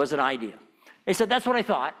 was an idea. He said, that's what I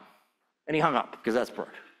thought. And he hung up because that's Bert.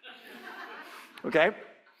 Okay?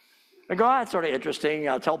 I go, oh, that's sort of interesting.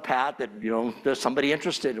 I'll tell Pat that, you know, there's somebody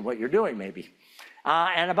interested in what you're doing maybe.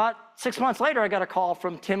 And about 6 months later, I got a call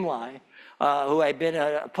from Tim Lai, who I'd been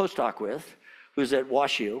a postdoc with, who's at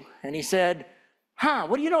WashU, and he said,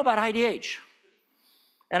 what do you know about IDH?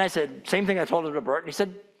 And I said, same thing I told him to Bert, and he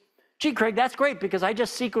said, gee, Craig, that's great because I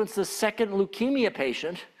just sequenced the second leukemia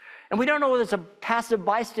patient, and we don't know whether it's a passive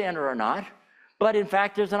bystander or not, but in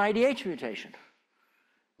fact, there's an IDH mutation.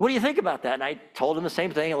 What do you think about that? And I told him the same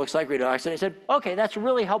thing, it looks like redox, and he said, okay, that's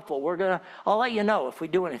really helpful. I'll let you know if we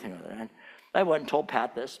do anything with it. And I went and told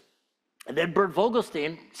Pat this. And then Bert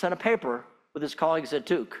Vogelstein sent a paper with his colleagues at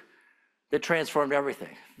Duke that transformed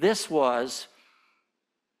everything. This was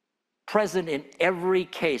present in every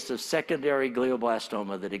case of secondary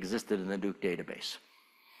glioblastoma that existed in the Duke database.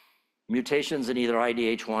 Mutations in either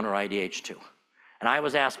IDH1 or IDH2. And I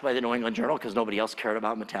was asked by the New England Journal, because nobody else cared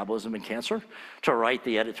about metabolism in cancer, to write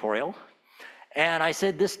the editorial. And I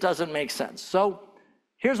said, this doesn't make sense. So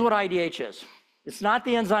here's what IDH is. It's not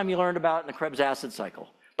the enzyme you learned about in the Krebs acid cycle,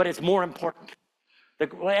 but it's more important. The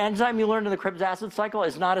enzyme you learned in the Krebs acid cycle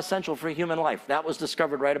is not essential for human life. That was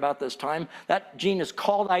discovered right about this time. That gene is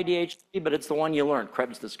called IDH3, but it's the one you learned,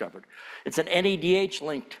 Krebs discovered. It's an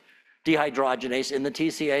NADH-linked dehydrogenase in the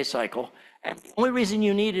TCA cycle. And the only reason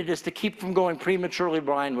you need it is to keep from going prematurely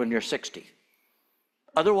blind when you're 60.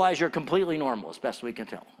 Otherwise, you're completely normal, as best we can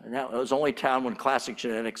tell. And that was only time when classic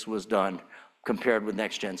genetics was done compared with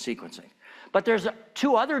next-gen sequencing. But there's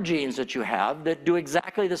two other genes that you have that do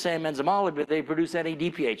exactly the same enzymology, but they produce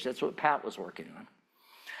NADPH. That's what Pat was working on.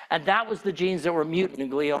 And that was the genes that were mutant in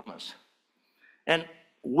gliomas. And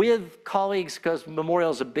with colleagues, because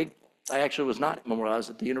Memorial is a big, I actually was not at Memorial, I was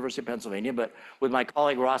at the University of Pennsylvania, but with my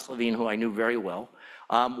colleague Ross Levine, who I knew very well,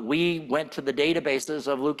 we went to the databases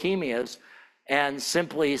of leukemias and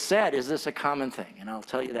simply said, is this a common thing? And I'll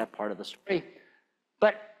tell you that part of the story.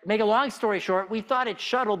 But make a long story short, we thought it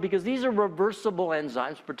shuttled because these are reversible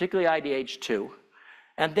enzymes, particularly IDH2,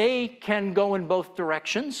 and they can go in both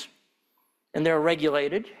directions, and they're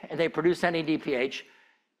regulated, and they produce NADPH.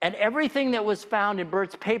 And everything that was found in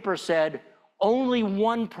Bert's paper said only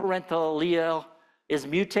one parental allele is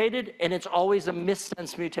mutated, and it's always a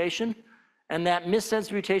missense mutation, and that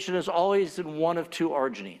missense mutation is always in one of two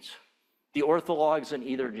arginines, the orthologs in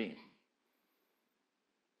either gene.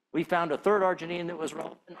 We found a third arginine that was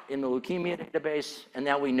relevant in the leukemia database, and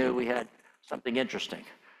now we knew we had something interesting.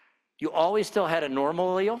 You always still had a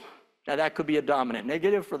normal allele. Now that could be a dominant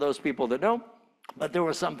negative for those people that know, but there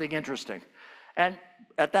was something interesting. And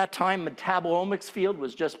at that time, metabolomics field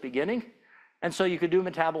was just beginning, and so you could do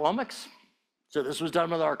metabolomics. So this was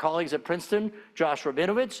done with our colleagues at Princeton, Josh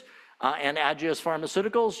Rabinowitz, and Agios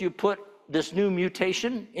Pharmaceuticals. You put this new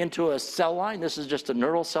mutation into a cell line. This is just a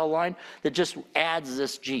neural cell line that just adds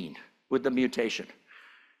this gene with the mutation.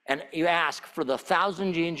 And you ask for the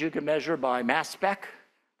 1,000 genes you can measure by mass spec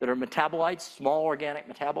that are metabolites, small organic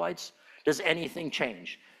metabolites, does anything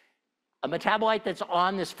change? A metabolite that's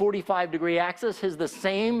on this 45-degree axis is the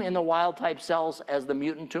same in the wild type cells as the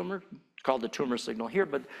mutant tumor. It's called the tumor signal here,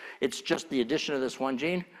 but it's just the addition of this one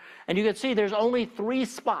gene. And you can see there's only 3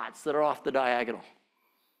 spots that are off the diagonal.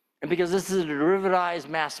 And because this is a derivatized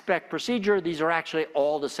mass spec procedure, these are actually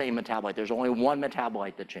all the same metabolite. There's only one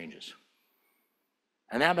metabolite that changes.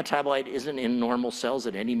 And that metabolite isn't in normal cells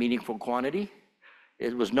at any meaningful quantity.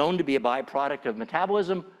 It was known to be a byproduct of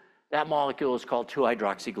metabolism. That molecule is called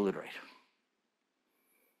 2-hydroxyglutarate.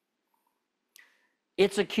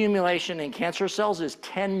 Its accumulation in cancer cells is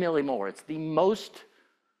 10 millimolar. It's the most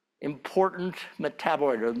important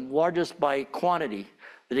metabolite, or largest by quantity,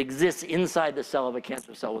 that exists inside the cell of a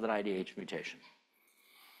cancer cell with an IDH mutation.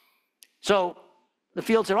 So the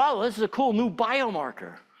field said, oh, this is a cool new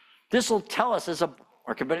biomarker. This will tell us as a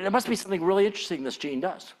biomarker, but it must be something really interesting this gene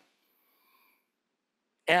does.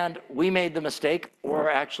 And we made the mistake, or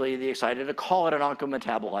actually the excited, to call it an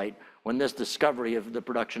oncometabolite when this discovery of the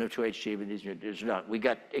production of 2-HG with these mutations. We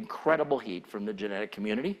got incredible heat from the genetic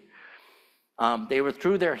community. They were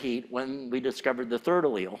through their heat when we discovered the third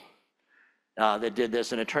allele that did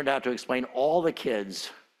this, and it turned out to explain all the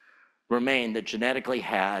kids remained that genetically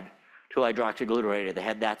had 2-hydroxyglutarate. They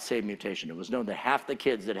had that same mutation. It was known that half the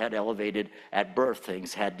kids that had elevated at birth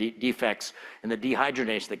things had defects in the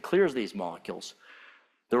dehydrogenase that clears these molecules.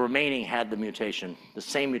 The remaining had the mutation, the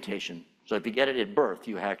same mutation. So if you get it at birth,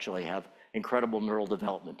 you actually have incredible neural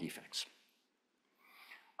development defects.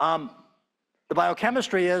 The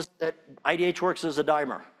biochemistry is that IDH works as a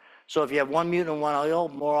dimer. So if you have one mutant and one allele,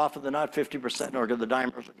 more often than not, 50% of the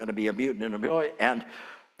dimers are going to be a mutant and a mutant. And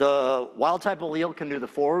the wild type allele can do the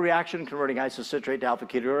forward reaction, converting isocitrate to alpha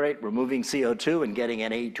ketoglutarate, removing CO2 and getting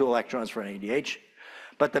Na2 electrons for NADH.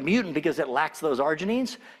 But the mutant, because it lacks those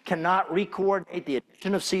arginines, cannot recoordinate the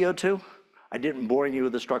addition of CO2. I didn't bore you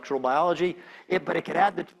with the structural biology, but it can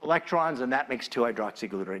add the 2 electrons, and that makes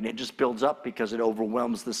 2-hydroxyglutarate. And it just builds up because it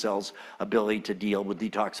overwhelms the cell's ability to deal with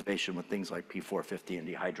detoxification with things like P450 and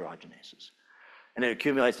dehydrogenases. And it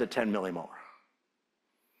accumulates at 10 millimolar.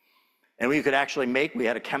 And we could actually we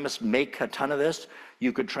had a chemist make a ton of this.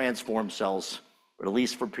 You could transform cells, or at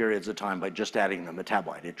least for periods of time, by just adding the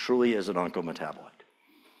metabolite. It truly is an oncometabolite.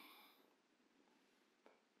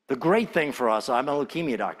 The great thing for us, I'm a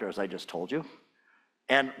leukemia doctor, as I just told you,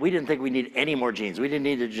 And we didn't think we need any more genes. We didn't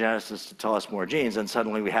need the geneticist to tell us more genes, and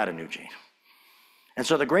suddenly we had a new gene. And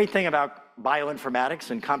so the great thing about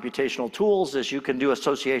bioinformatics and computational tools is you can do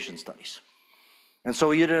association studies. And so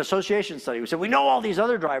we did an association study. We said, we know all these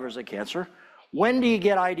other drivers of cancer. When do you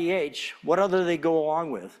get IDH? What other do they go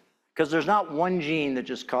along with? Because there's not one gene that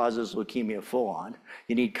just causes leukemia full on.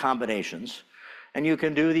 You need combinations. And you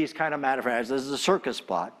can do these kind of mathematics. This is a circus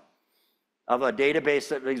plot of a database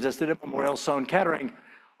that existed at Memorial Sloan Kettering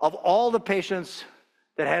of all the patients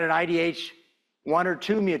that had an IDH 1 or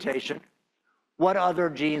 2 mutation, what other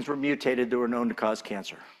genes were mutated that were known to cause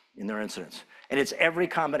cancer in their incidence. And it's every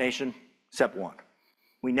combination except one.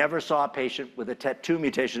 We never saw a patient with a TET2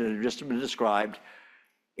 mutation that had just been described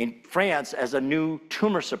in France as a new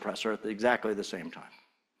tumor suppressor at exactly the same time.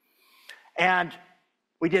 And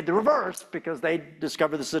we did the reverse because they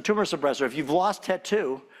discovered this is a tumor suppressor. If you've lost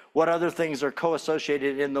TET2, what other things are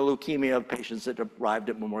co-associated in the leukemia of patients that arrived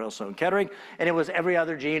at Memorial Sloan Kettering? And it was every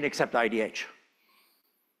other gene except IDH.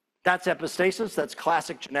 That's epistasis, that's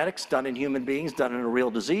classic genetics done in human beings, done in a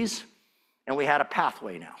real disease. And we had a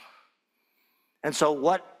pathway now. And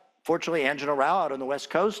so fortunately, Angela Rao out on the West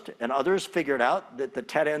Coast and others figured out that the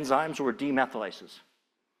TET enzymes were demethylases.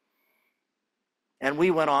 And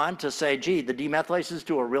we went on to say, gee, the demethylases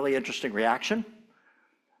do a really interesting reaction.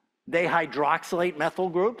 They hydroxylate methyl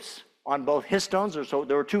groups on both histones. So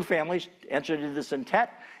there were 2 families. Angela did this in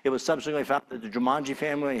TET. It was subsequently found that the Jumanji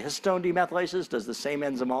family of histone demethylase does the same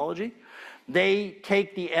enzymology. They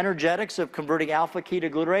take the energetics of converting alpha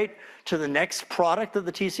ketoglutarate to the next product of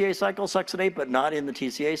the TCA cycle, succinate, but not in the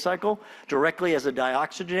TCA cycle, directly as a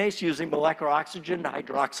dioxygenase using molecular oxygen to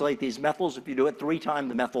hydroxylate these methyls. If you do it 3 times,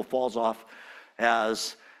 the methyl falls off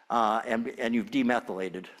and you've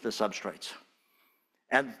demethylated the substrates.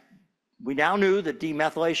 And we now knew that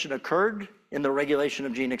demethylation occurred in the regulation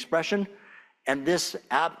of gene expression, and this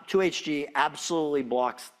 2HG absolutely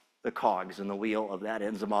blocks the cogs in the wheel of that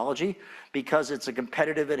enzymology because it's a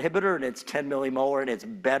competitive inhibitor and it's 10 millimolar and it's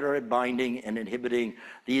better at binding and inhibiting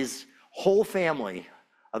these whole family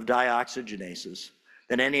of dioxygenases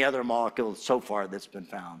than any other molecule so far that's been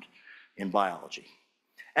found in biology.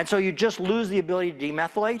 And so you just lose the ability to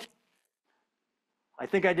demethylate. I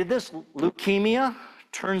think I did this. Leukemia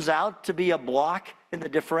turns out to be a block in the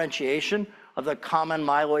differentiation of the common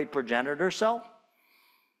myeloid progenitor cell.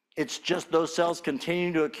 It's just those cells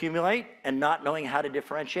continuing to accumulate and not knowing how to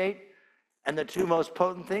differentiate. And the 2 most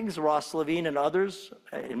potent things, Ross Levine and others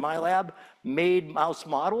in my lab, made mouse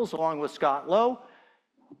models along with Scott Lowe.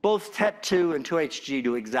 Both TET2 and 2HG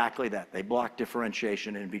do exactly that. They block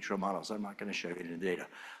differentiation in vitro models. I'm not going to show you the data.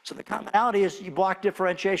 So the commonality is you block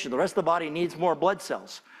differentiation. The rest of the body needs more blood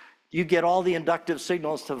cells. You get all the inductive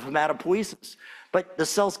signals to hematopoiesis. But the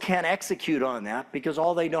cells can't execute on that because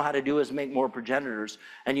all they know how to do is make more progenitors,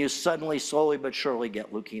 and you suddenly, slowly but surely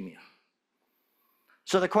get leukemia.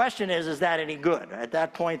 So the question is that any good? At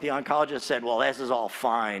that point, the oncologist said, well, this is all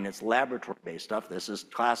fine. It's laboratory-based stuff. This is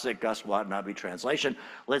classic Gus Watanabe translation.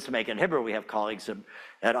 Let's make an inhibitor. We have colleagues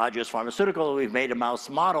at Agios Pharmaceutical. We've made a mouse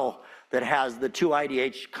model that has the 2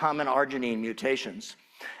 IDH common arginine mutations.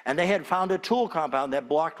 And they had found a tool compound that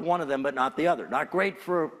blocked one of them, but not the other. Not great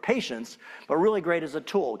for patients, but really great as a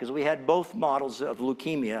tool, because we had both models of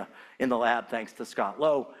leukemia in the lab, thanks to Scott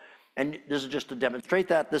Lowe. And this is just to demonstrate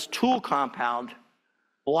that. This tool compound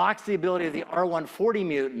blocks the ability of the R140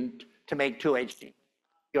 mutant to make 2HG,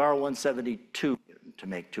 the R172 mutant to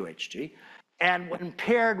make 2HG. And when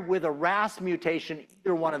paired with a RAS mutation,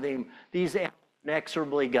 either one of them, these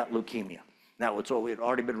inexorably got leukemia. That was what had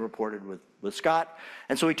already been reported with Scott.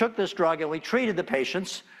 And so we took this drug and we treated the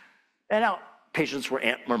patients. And now patients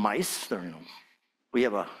were mice. We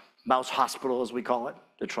have a mouse hospital, as we call it,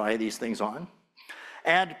 to try these things on.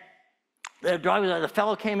 And the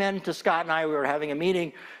fellow came in to Scott and I, we were having a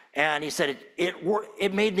meeting, and he said,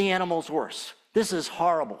 it made the animals worse. This is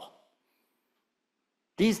horrible.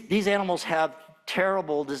 These animals have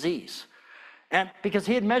terrible disease. And because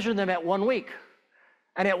he had measured them at 1 week.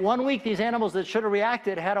 And at 1 week, these animals that should have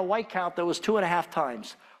reacted had a white count that was 2.5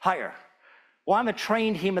 times higher. Well, I'm a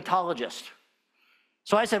trained hematologist.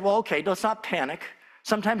 So I said, well, okay, let's not panic.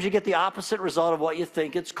 Sometimes you get the opposite result of what you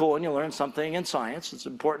think. It's cool and you learn something in science. It's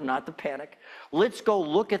important not to panic. Let's go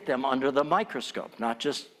look at them under the microscope, not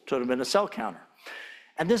just put them in a cell counter.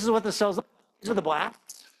 And this is what the cells look like. These are the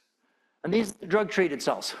blasts, and these are the drug-treated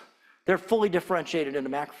cells. They're fully differentiated into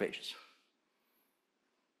macrophages.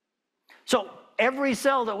 So every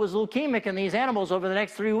cell that was leukemic in these animals over the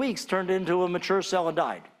next 3 weeks turned into a mature cell and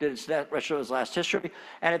died. Did its rest of its last history.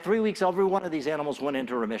 And at 3 weeks, every one of these animals went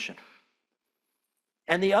into remission.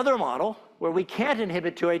 And the other model, where we can't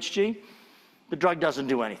inhibit 2HG, the drug doesn't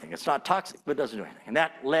do anything. It's not toxic, but it doesn't do anything. And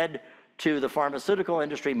that led to the pharmaceutical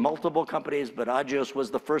industry, multiple companies, but Agios was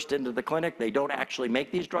the first into the clinic. They don't actually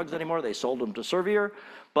make these drugs anymore. They sold them to Servier,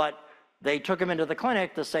 but they took them into the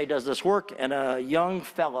clinic to say, does this work? And a young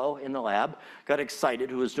fellow in the lab got excited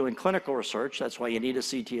who was doing clinical research. That's why you need a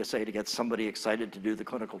CTSI to get somebody excited to do the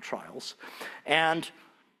clinical trials. And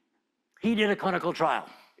he did a clinical trial.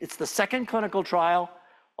 It's the second clinical trial,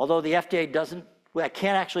 although the FDA doesn't, I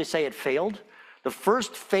can't actually say it failed. The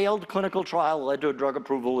first failed clinical trial that led to a drug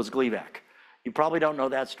approval was Gleevec. You probably don't know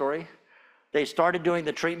that story. They started doing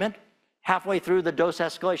the treatment. Halfway through the dose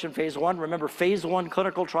escalation phase 1, remember phase 1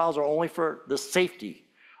 clinical trials are only for the safety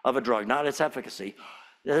of a drug, not its efficacy.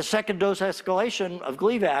 The second dose escalation of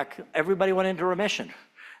Gleevec, everybody went into remission.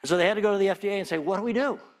 And so they had to go to the FDA and say, what do we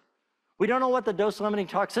do? We don't know what the dose limiting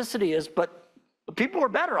toxicity is, but people are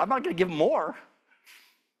better. I'm not gonna give them more.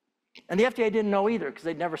 And the FDA didn't know either because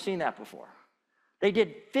they'd never seen that before. They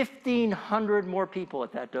did 1,500 more people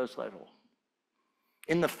at that dose level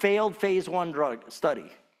in the failed phase 1 drug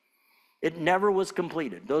study. It never was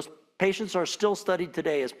completed. Those patients are still studied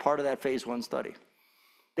today as part of that phase 1 study.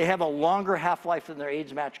 They have a longer half-life than their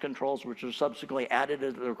age-matched controls, which were subsequently added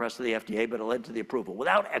to the request of the FDA, but it led to the approval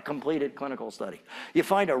without a completed clinical study. You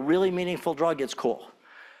find a really meaningful drug, it's cool.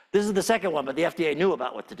 This is the second one, but the FDA knew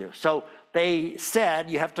about what to do. So they said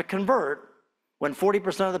you have to convert. When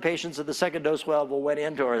 40% of the patients at the second dose level went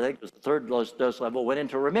into, or I think it was the third dose level, went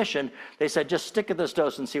into remission, they said, just stick at this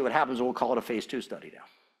dose and see what happens, and we'll call it a phase 2 study now.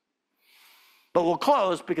 But we'll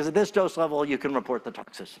close because at this dose level, you can report the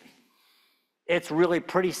toxicity. It's really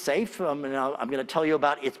pretty safe. I'm gonna tell you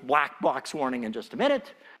about its black box warning in just a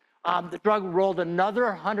minute. The drug rolled another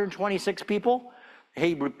 126 people.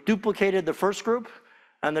 He duplicated the first group,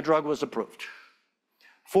 and the drug was approved.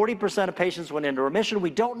 40% of patients went into remission. We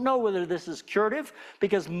don't know whether this is curative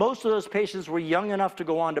because most of those patients were young enough to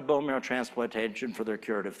go on to bone marrow transplantation for their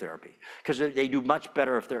curative therapy because they do much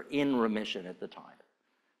better if they're in remission at the time.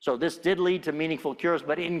 So this did lead to meaningful cures,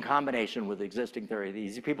 but in combination with existing therapy,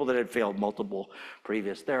 these people that had failed multiple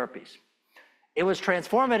previous therapies. It was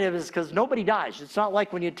transformative because nobody dies. It's not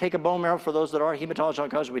like when you take a bone marrow, for those that are hematology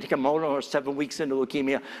oncologists, we take a bone marrow 7 weeks into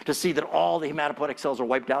leukemia to see that all the hematopoietic cells are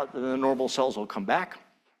wiped out and the normal cells will come back.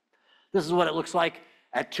 This is what it looks like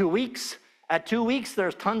at 2 weeks. At 2 weeks,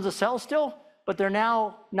 there's tons of cells still, but they're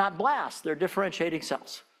now not blasts, they're differentiating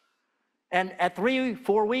cells. And at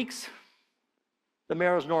 3-4 weeks, the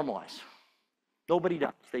marrow's normalized. Nobody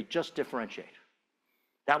dies, they just differentiate.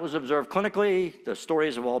 That was observed clinically, the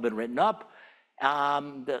stories have all been written up.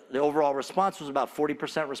 The overall response was about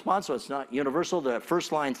 40% response, so it's not universal. The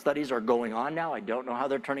first line studies are going on now. I don't know how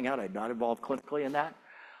they're turning out, I'm not involved clinically in that.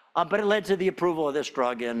 But it led to the approval of this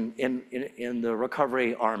drug in the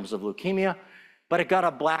recovery arms of leukemia, but it got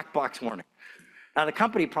a black box warning. Now the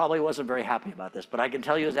company probably wasn't very happy about this, but I can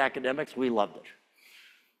tell you as academics, we loved it.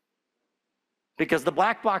 Because the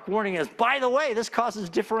black box warning is, by the way, this causes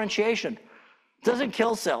differentiation. It doesn't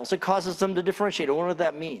kill cells, it causes them to differentiate. I wonder what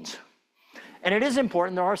that means. And it is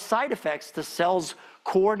important, there are side effects to cells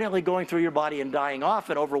coordinately going through your body and dying off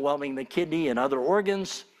and overwhelming the kidney and other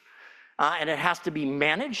organs. And it has to be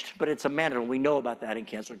managed, but it's a manageable. We know about that in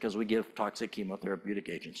cancer because we give toxic chemotherapeutic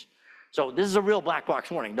agents. So this is a real black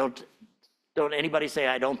box warning. Don't anybody say,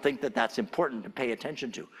 I don't think that that's important to pay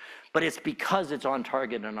attention to. But it's because it's on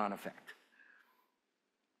target and on effect.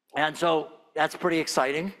 And so that's pretty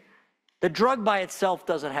exciting. The drug by itself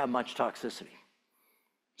doesn't have much toxicity.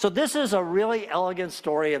 So this is a really elegant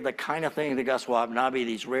story of the kind of thing that Gus Watanabe,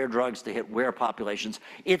 these rare drugs to hit rare populations.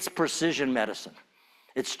 It's precision medicine.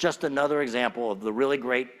 It's just another example of the really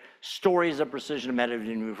great stories of precision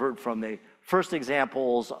medicine we've heard from the first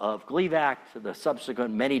examples of Gleevec to the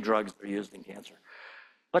subsequent many drugs that are used in cancer.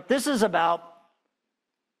 But this is about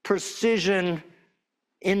precision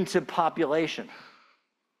into population.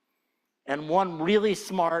 And one really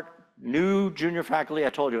smart new junior faculty, I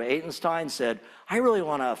told you, Aitenstein said, I really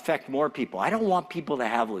want to affect more people. I don't want people to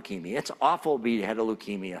have leukemia. It's awful to be the head of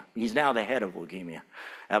leukemia. He's now the head of leukemia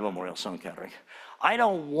at Memorial Sloan Kettering. I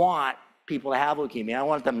don't want people to have leukemia. I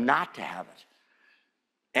want them not to have it.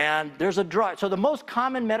 And there's a drug. So the most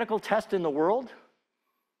common medical test in the world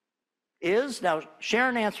is, now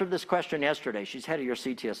Sharon answered this question yesterday. She's head of your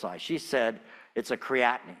CTSI. She said it's a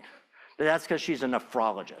creatinine. But that's because she's a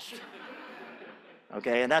nephrologist.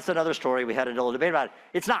 Okay, and that's another story. We had a little debate about it.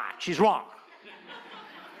 It's not, she's wrong.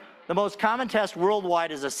 The most common test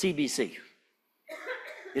worldwide is a CBC.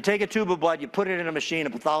 You take a tube of blood, you put it in a machine, a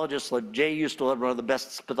pathologist, like Jay used to have one of the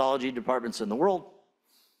best pathology departments in the world.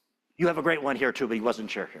 You have a great one here too, but he wasn't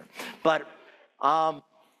chair here. But, and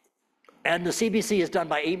the CBC is done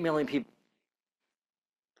by 8 million people.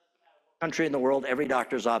 country in the world, every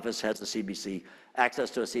doctor's office has a CBC,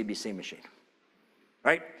 access to a CBC machine,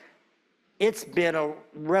 right? It's been a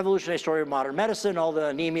revolutionary story of modern medicine. All the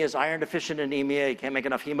anemias, iron deficient anemia, you can't make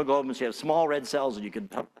enough hemoglobin, so you have small red cells, and you can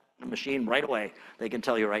put the machine right away. They can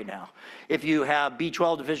tell you right now. If you have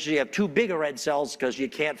B12 deficiency, you have too big of red cells because you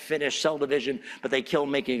can't finish cell division, but they kill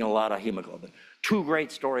making a lot of hemoglobin. Two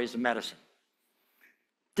great stories of medicine.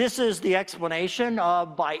 This is the explanation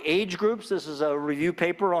by age groups. This is a review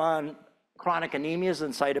paper on chronic anemias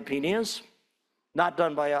and cytopenias, not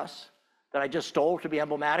done by us, that I just stole to be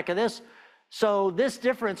emblematic of this. So this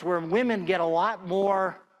difference where women get a lot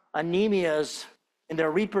more anemias in their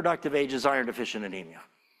reproductive age is iron deficient anemia,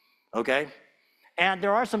 okay? And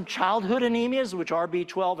there are some childhood anemias, which are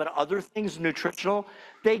B12 and other things, nutritional.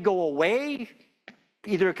 They go away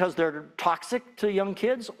either because they're toxic to young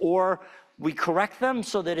kids, or we correct them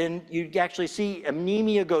so that you actually see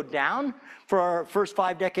anemia go down for our first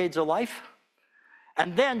 5 decades of life.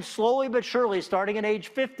 And then slowly but surely, starting at age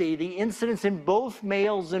 50, the incidence in both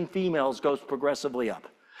males and females goes progressively up.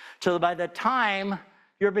 So by the time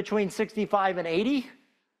you're between 65 and 80,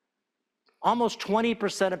 almost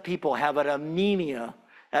 20% of people have an anemia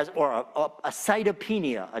or a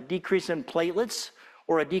cytopenia, a decrease in platelets,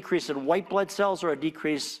 or a decrease in white blood cells, or a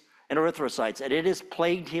decrease in erythrocytes. And it has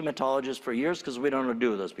plagued hematologists for years because we don't know what to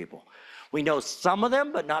do with those people. We know some of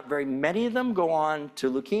them, but not very many of them go on to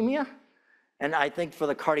leukemia. And I think for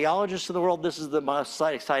the cardiologists of the world, this is the most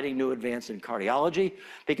exciting new advance in cardiology,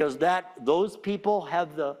 because those people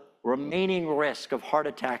have the remaining risk of heart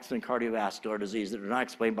attacks and cardiovascular disease that are not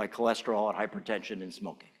explained by cholesterol and hypertension and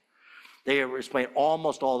smoking. They explain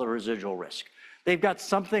almost all the residual risk. They've got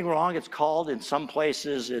something wrong. It's called, in some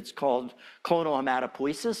places, it's called clonal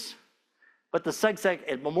hematopoiesis. But the subset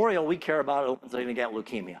at Memorial we care about are the ones that are going to get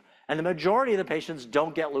leukemia. And the majority of the patients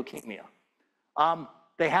don't get leukemia.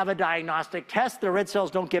 They have a diagnostic test. Their red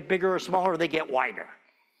cells don't get bigger or smaller, they get wider.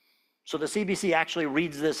 So the CBC actually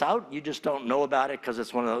reads this out. You just don't know about it because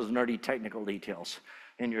it's one of those nerdy technical details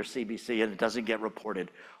in your CBC, and it doesn't get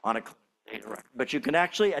reported on a data record. But you can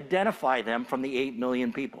actually identify them from the 8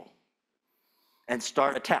 million people and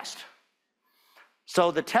start a test.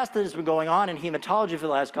 So the test that has been going on in hematology for the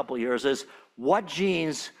last couple of years is what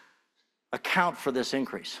genes account for this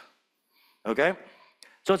increase, okay?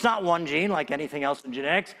 So it's not one gene like anything else in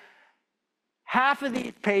genetics. Half of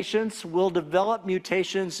these patients will develop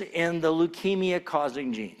mutations in the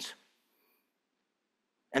leukemia-causing genes.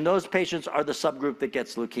 And those patients are the subgroup that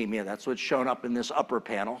gets leukemia. That's what's shown up in this upper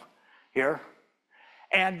panel here.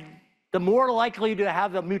 And the more likely to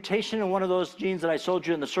have a mutation in one of those genes that I showed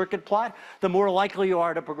you in the circuit plot, the more likely you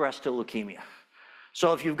are to progress to leukemia.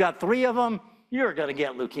 So if you've got 3 of them, you're going to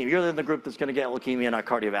get leukemia. You're in the group that's going to get leukemia, not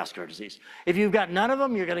cardiovascular disease. If you've got none of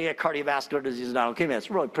them, you're going to get cardiovascular disease, not leukemia. It's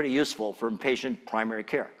really pretty useful for patient primary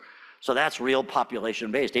care. So that's real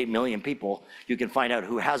population-based. 8 million people, you can find out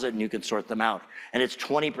who has it and you can sort them out. And it's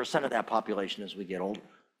 20% of that population as we get older,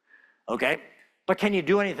 okay? But can you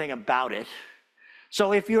do anything about it?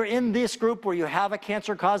 So if you're in this group where you have a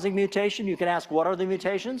cancer-causing mutation, you can ask, what are the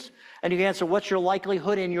mutations? And you can answer, what's your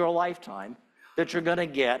likelihood in your lifetime that you're going to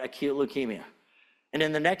get acute leukemia? And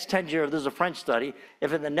in the next 10 years, this is a French study,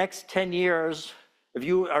 if in the next 10 years, if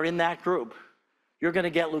you are in that group, you're going to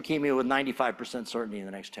get leukemia with 95% certainty in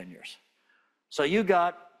the next 10 years. So you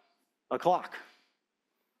got a clock.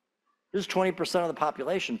 This is 20% of the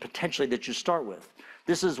population potentially that you start with.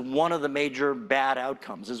 This is one of the major bad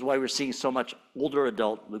outcomes. This is why we're seeing so much older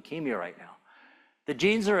adult leukemia right now. The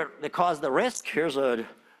genes that cause the risk, here's the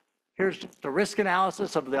risk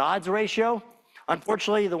analysis of the odds ratio.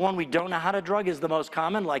 Unfortunately, the one we don't know how to drug is the most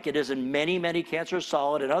common, like it is in many, many cancers,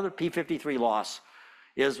 solid and other. P53 loss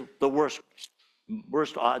is the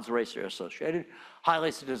worst odds ratio associated,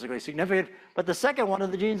 highly statistically significant. But the second one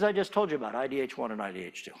of the genes I just told you about, IDH1 and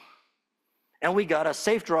IDH2. And we got a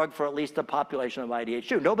safe drug for at least a population of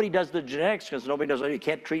IDH2. Nobody does the genetics because nobody knows, you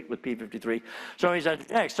can't treat with P53. So nobody's done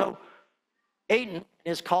genetics. So Aiton,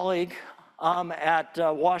 his colleague at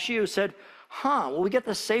WashU said, well, we get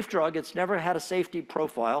the safe drug. It's never had a safety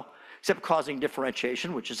profile except causing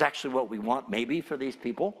differentiation, which is actually what we want maybe for these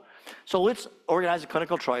people. So let's organize a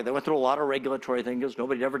clinical trial. They went through a lot of regulatory things.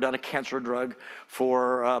 Nobody had ever done a cancer drug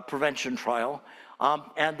for a prevention trial.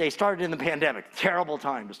 And they started in the pandemic. Terrible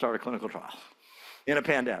time to start a clinical trial in a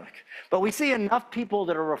pandemic. But we see enough people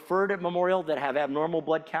that are referred at Memorial that have abnormal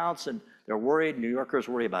blood counts, and they're worried. New Yorkers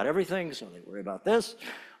worry about everything, so they worry about this.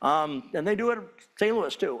 And they do it in St.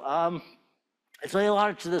 Louis too. So they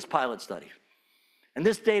launched this pilot study. And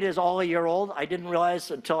this data is all a year old. I didn't realize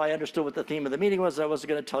until I understood what the theme of the meeting was, I wasn't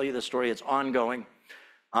going to tell you the story. It's ongoing.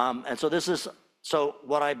 And so this is So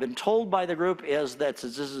what I've been told by the group is that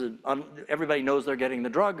since this is, everybody knows they're getting the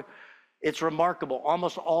drug, it's remarkable.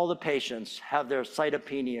 Almost all the patients have their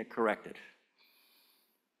cytopenia corrected.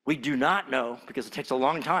 We do not know, because it takes a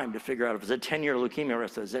long time to figure out if it's a 10-year leukemia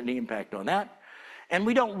risk, there's any impact on that. And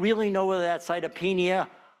we don't really know whether that cytopenia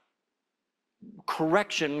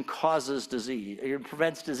correction causes disease, it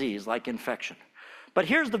prevents disease like infection. But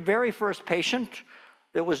here's the very first patient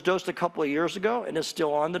that was dosed a couple of years ago and is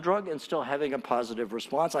still on the drug and still having a positive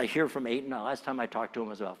response. I hear from Aiton. Last time I talked to him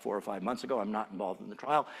was about 4 or 5 months ago. I'm not involved in the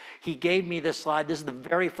trial. He gave me this slide. This is the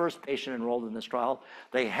very first patient enrolled in this trial.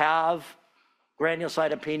 They have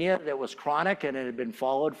granulocytopenia that was chronic and it had been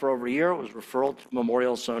followed for over a year. It was referred to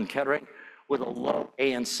Memorial Sloan Kettering with a low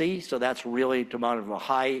ANC, so that's really to amount of a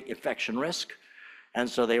high infection risk. And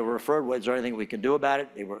so they were referred, was there anything we can do about it?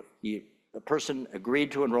 The person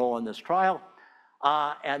agreed to enroll in this trial.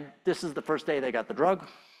 And this is the first day they got the drug.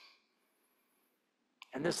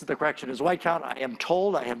 And this is the correction of his white count. I am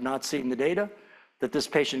told, I have not seen the data, that this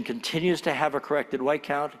patient continues to have a corrected white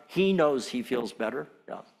count. He knows he feels better.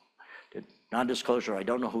 Non-disclosure, I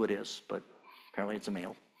don't know who it is, but apparently it's a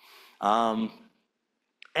male.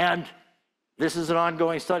 And this is an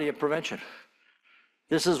ongoing study of prevention.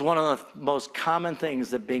 This is one of the most common things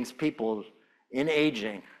that brings people in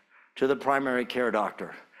aging to the primary care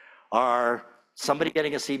doctor, are somebody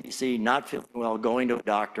getting a CBC, not feeling well, going to a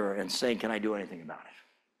doctor and saying, can I do anything about it?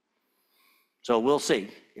 So we'll see.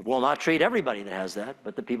 It will not treat everybody that has that,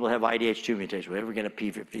 but the people who have IDH2 mutation, whoever get a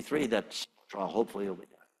P53, that trial hopefully will be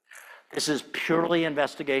done. This is purely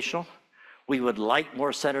investigational. We would like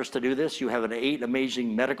more centers to do this. You have 8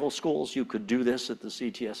 amazing medical schools. You could do this at the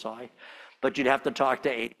CTSI, but you'd have to talk to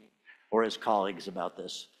Aiton or his colleagues about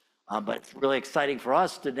this. But it's really exciting for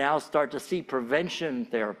us to now start to see prevention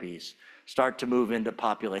therapies start to move into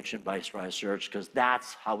population-based research, because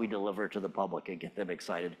that's how we deliver to the public and get them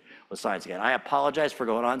excited with science again. I apologize for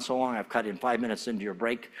going on so long. I've cut in 5 minutes into your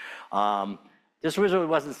break. This really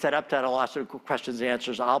wasn't set up to have a lot of questions and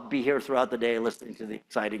answers. I'll be here throughout the day listening to the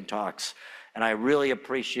exciting talks. And I really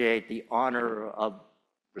appreciate the honor of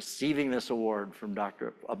receiving this award from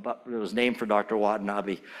it was named for Dr.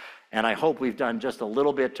 Watanabe. And I hope we've done just a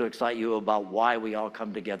little bit to excite you about why we all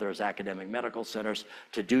come together as academic medical centers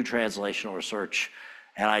to do translational research.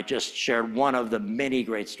 And I just shared one of the many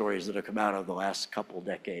great stories that have come out of the last couple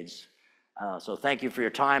decades. So thank you for your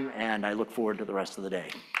time, and I look forward to the rest of the day.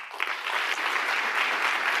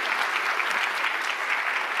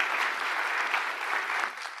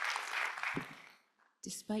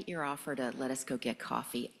 Despite your offer to let us go get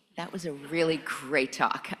coffee, that was a really great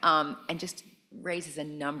talk, and just raises a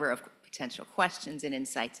number of potential questions and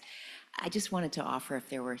insights. I just wanted to offer, if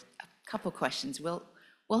there were a couple questions, we'll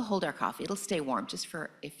hold our coffee. It'll stay warm just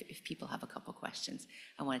for if people have a couple questions.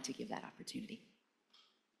 I wanted to give that opportunity.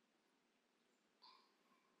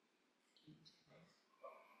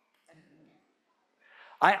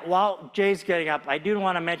 While Jay's getting up, I do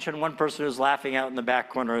want to mention one person who's laughing out in the back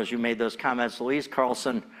corner as you made those comments. Louise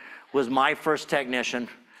Carlson was my first technician.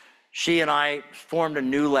 She and I formed a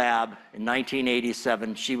new lab in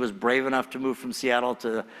 1987. She was brave enough to move from Seattle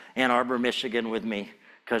to Ann Arbor, Michigan with me,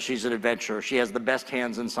 because she's an adventurer. She has the best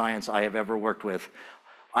hands in science I have ever worked with.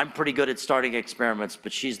 I'm pretty good at starting experiments,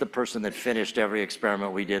 but she's the person that finished every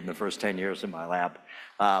experiment we did in the first 10 years in my lab.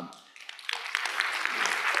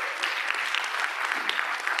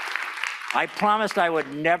 I promised I would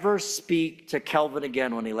never speak to Kelvin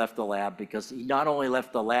again when he left the lab, because he not only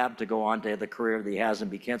left the lab to go on to the career that he has and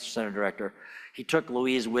be cancer center director, he took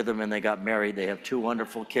Louise with him and they got married. They have 2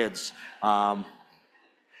 wonderful kids. And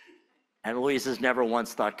Louise has never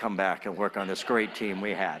once thought come back and work on this great team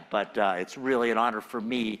we had. But it's really an honor for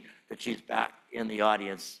me that she's back in the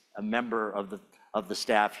audience, a member of the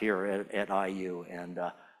staff here at IU. And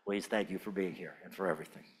Louise, thank you for being here and for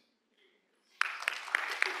everything.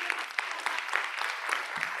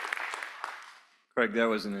 Craig, that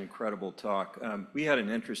was an incredible talk. We had an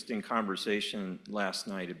interesting conversation last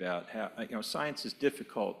night about how, science is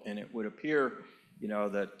difficult, and it would appear,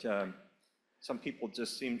 that some people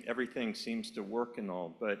just everything seems to work and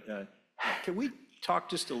all, but can we talk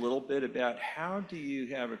just a little bit about how do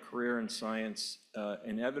you have a career in science?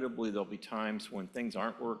 Inevitably, there'll be times when things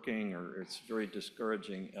aren't working or it's very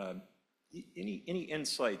discouraging. Any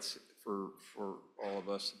insights for all of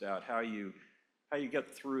us about how you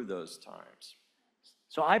get through those times?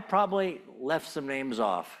 So I probably left some names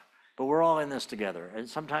off, but we're all in this together. And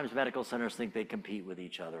sometimes medical centers think they compete with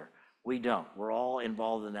each other. We don't. We're all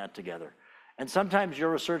involved in that together. And sometimes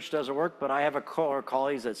your research doesn't work, but I have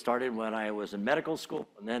colleagues that started when I was in medical school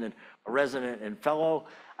and then a resident and fellow,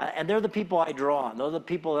 and they're the people I draw on. They're the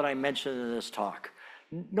people that I mentioned in this talk.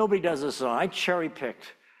 Nobody does this alone. I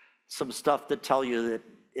cherry-picked some stuff that tell you that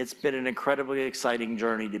it's been an incredibly exciting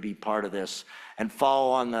journey to be part of this and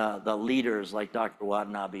follow on the leaders like Dr.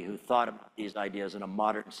 Watanabe, who thought about these ideas in a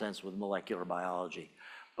modern sense with molecular biology.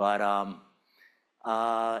 But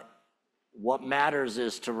what matters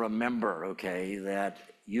is to remember, okay, that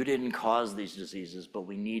you didn't cause these diseases, but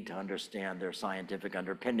we need to understand their scientific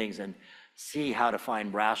underpinnings and see how to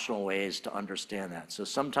find rational ways to understand that. So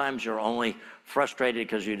sometimes you're only frustrated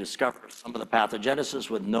because you discover some of the pathogenesis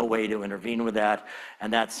with no way to intervene with that,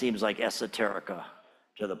 and that seems like esoterica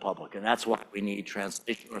to the public. And that's why we need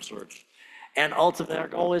translational research. And ultimately, our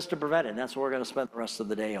goal is to prevent it. And that's what we're going to spend the rest of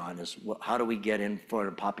the day on, is how do we get in for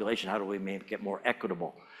the population? How do we make it more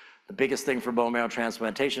equitable? The biggest thing for bone marrow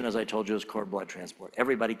transplantation, as I told you, is cord blood transport.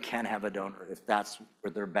 Everybody can have a donor if that's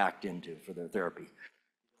what they're backed into for their therapy. We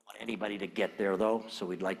don't want anybody to get there, though, so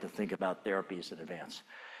we'd like to think about therapies in advance.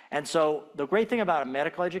 And so the great thing about a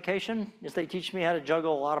medical education is they teach me how to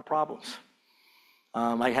juggle a lot of problems.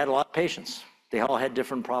 I had a lot of patients. They all had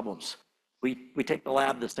different problems. We take the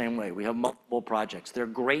lab the same way. We have multiple projects. They're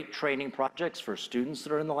great training projects for students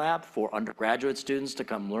that are in the lab, for undergraduate students to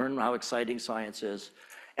come learn how exciting science is.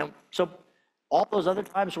 And so all those other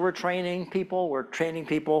times we're training people.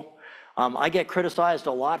 I get criticized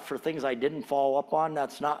a lot for things I didn't follow up on.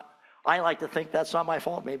 I like to think that's not my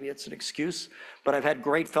fault. Maybe it's an excuse, but I've had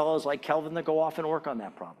great fellows like Kelvin that go off and work on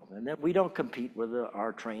that problem. And then we don't compete with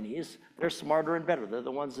our trainees. They're smarter and better. They're the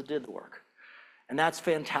ones that did the work. And that's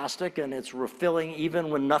fantastic, and it's refilling even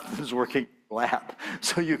when nothing's working in the lab.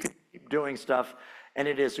 So you can keep doing stuff, and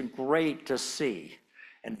it is great to see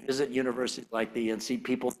and visit universities like these and see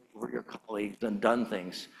people who are your colleagues and done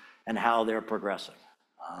things and how they're progressing.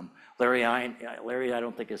 Larry, I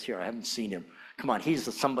don't think is here. I haven't seen him. Come on,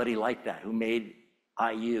 he's somebody like that who made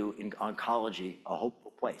IU in oncology a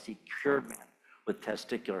hopeful place. He cured men with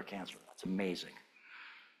testicular cancer. That's amazing.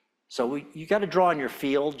 So you got to draw on your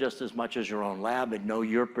field just as much as your own lab and know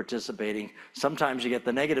you're participating. Sometimes you get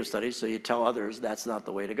the negative studies, so you tell others that's not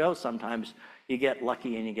the way to go. Sometimes you get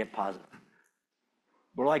lucky and you get positive.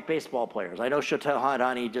 We're like baseball players. I know Shohei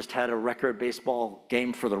Ohtani just had a record baseball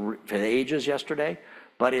game for the ages yesterday,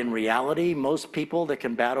 but in reality, most people that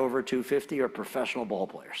can bat over 250 are professional ball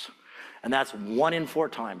players. And that's 1 in 4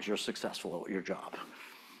 times you're successful at your job.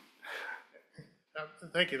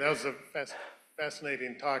 Thank you. That was a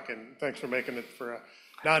fascinating talk, and thanks for making it for a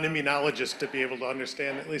non-immunologist to be able to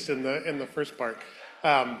understand, at least in the first part.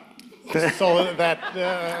 So that,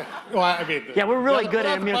 well, I mean. Yeah, we're really good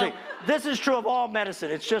at immunity. This is true of all medicine.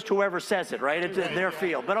 It's just whoever says it, right? It's in their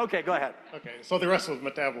field. But okay, go ahead. Okay, so the rest of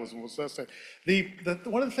metabolism was said.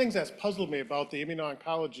 One of the things that's puzzled me about the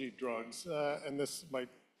immuno-oncology drugs, and this might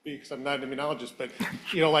be because I'm not an immunologist, but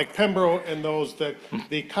like Pembro and those, that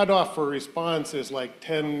the cutoff for response is like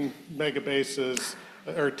 10 megabases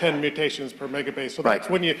or 10 mutations per megabase. So that's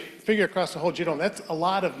when you figure across the whole genome, that's a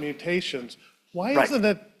lot of mutations. Why isn't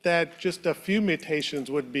it that just a few mutations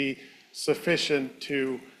would be sufficient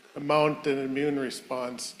to mount an immune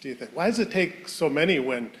response, do you think? Why does it take so many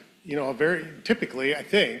when, typically, I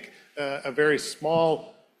think, a very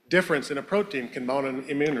small difference in a protein can mount an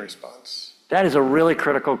immune response? That is a really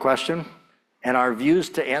critical question. And our views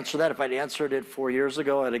to answer that, if I'd answered it 4 years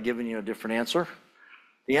ago, I'd have given you a different answer.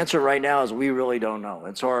 The answer right now is we really don't know.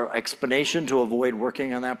 And so our explanation to avoid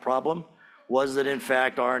working on that problem was that, in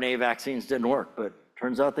fact, RNA vaccines didn't work, but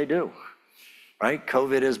turns out they do, right?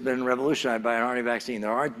 COVID has been revolutionized by an RNA vaccine.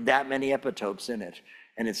 There aren't that many epitopes in it,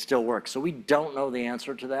 and it still works. So we don't know the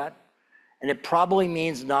answer to that. And it probably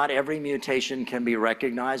means not every mutation can be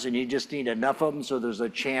recognized, and you just need enough of them so there's a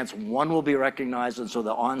chance one will be recognized, and so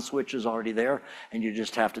the on switch is already there, and you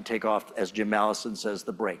just have to take off, as Jim Allison says,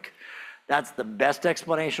 the brake. That's the best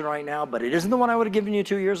explanation right now, but it isn't the one I would have given you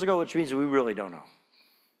 2 years ago, which means we really don't know.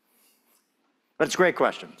 But it's a great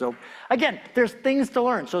question. So again, there's things to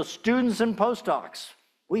learn. So students and postdocs,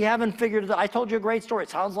 we haven't figured it out. I told you a great story. It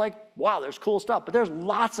sounds like, wow, there's cool stuff, but there's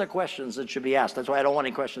lots of questions that should be asked. That's why I don't want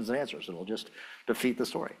any questions and answers. It'll just defeat the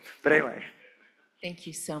story. But anyway. Thank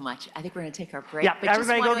you so much. I think we're going to take our break. Yeah,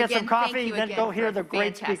 everybody go get some coffee, then go hear the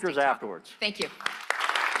great speakers afterwards. Thank you.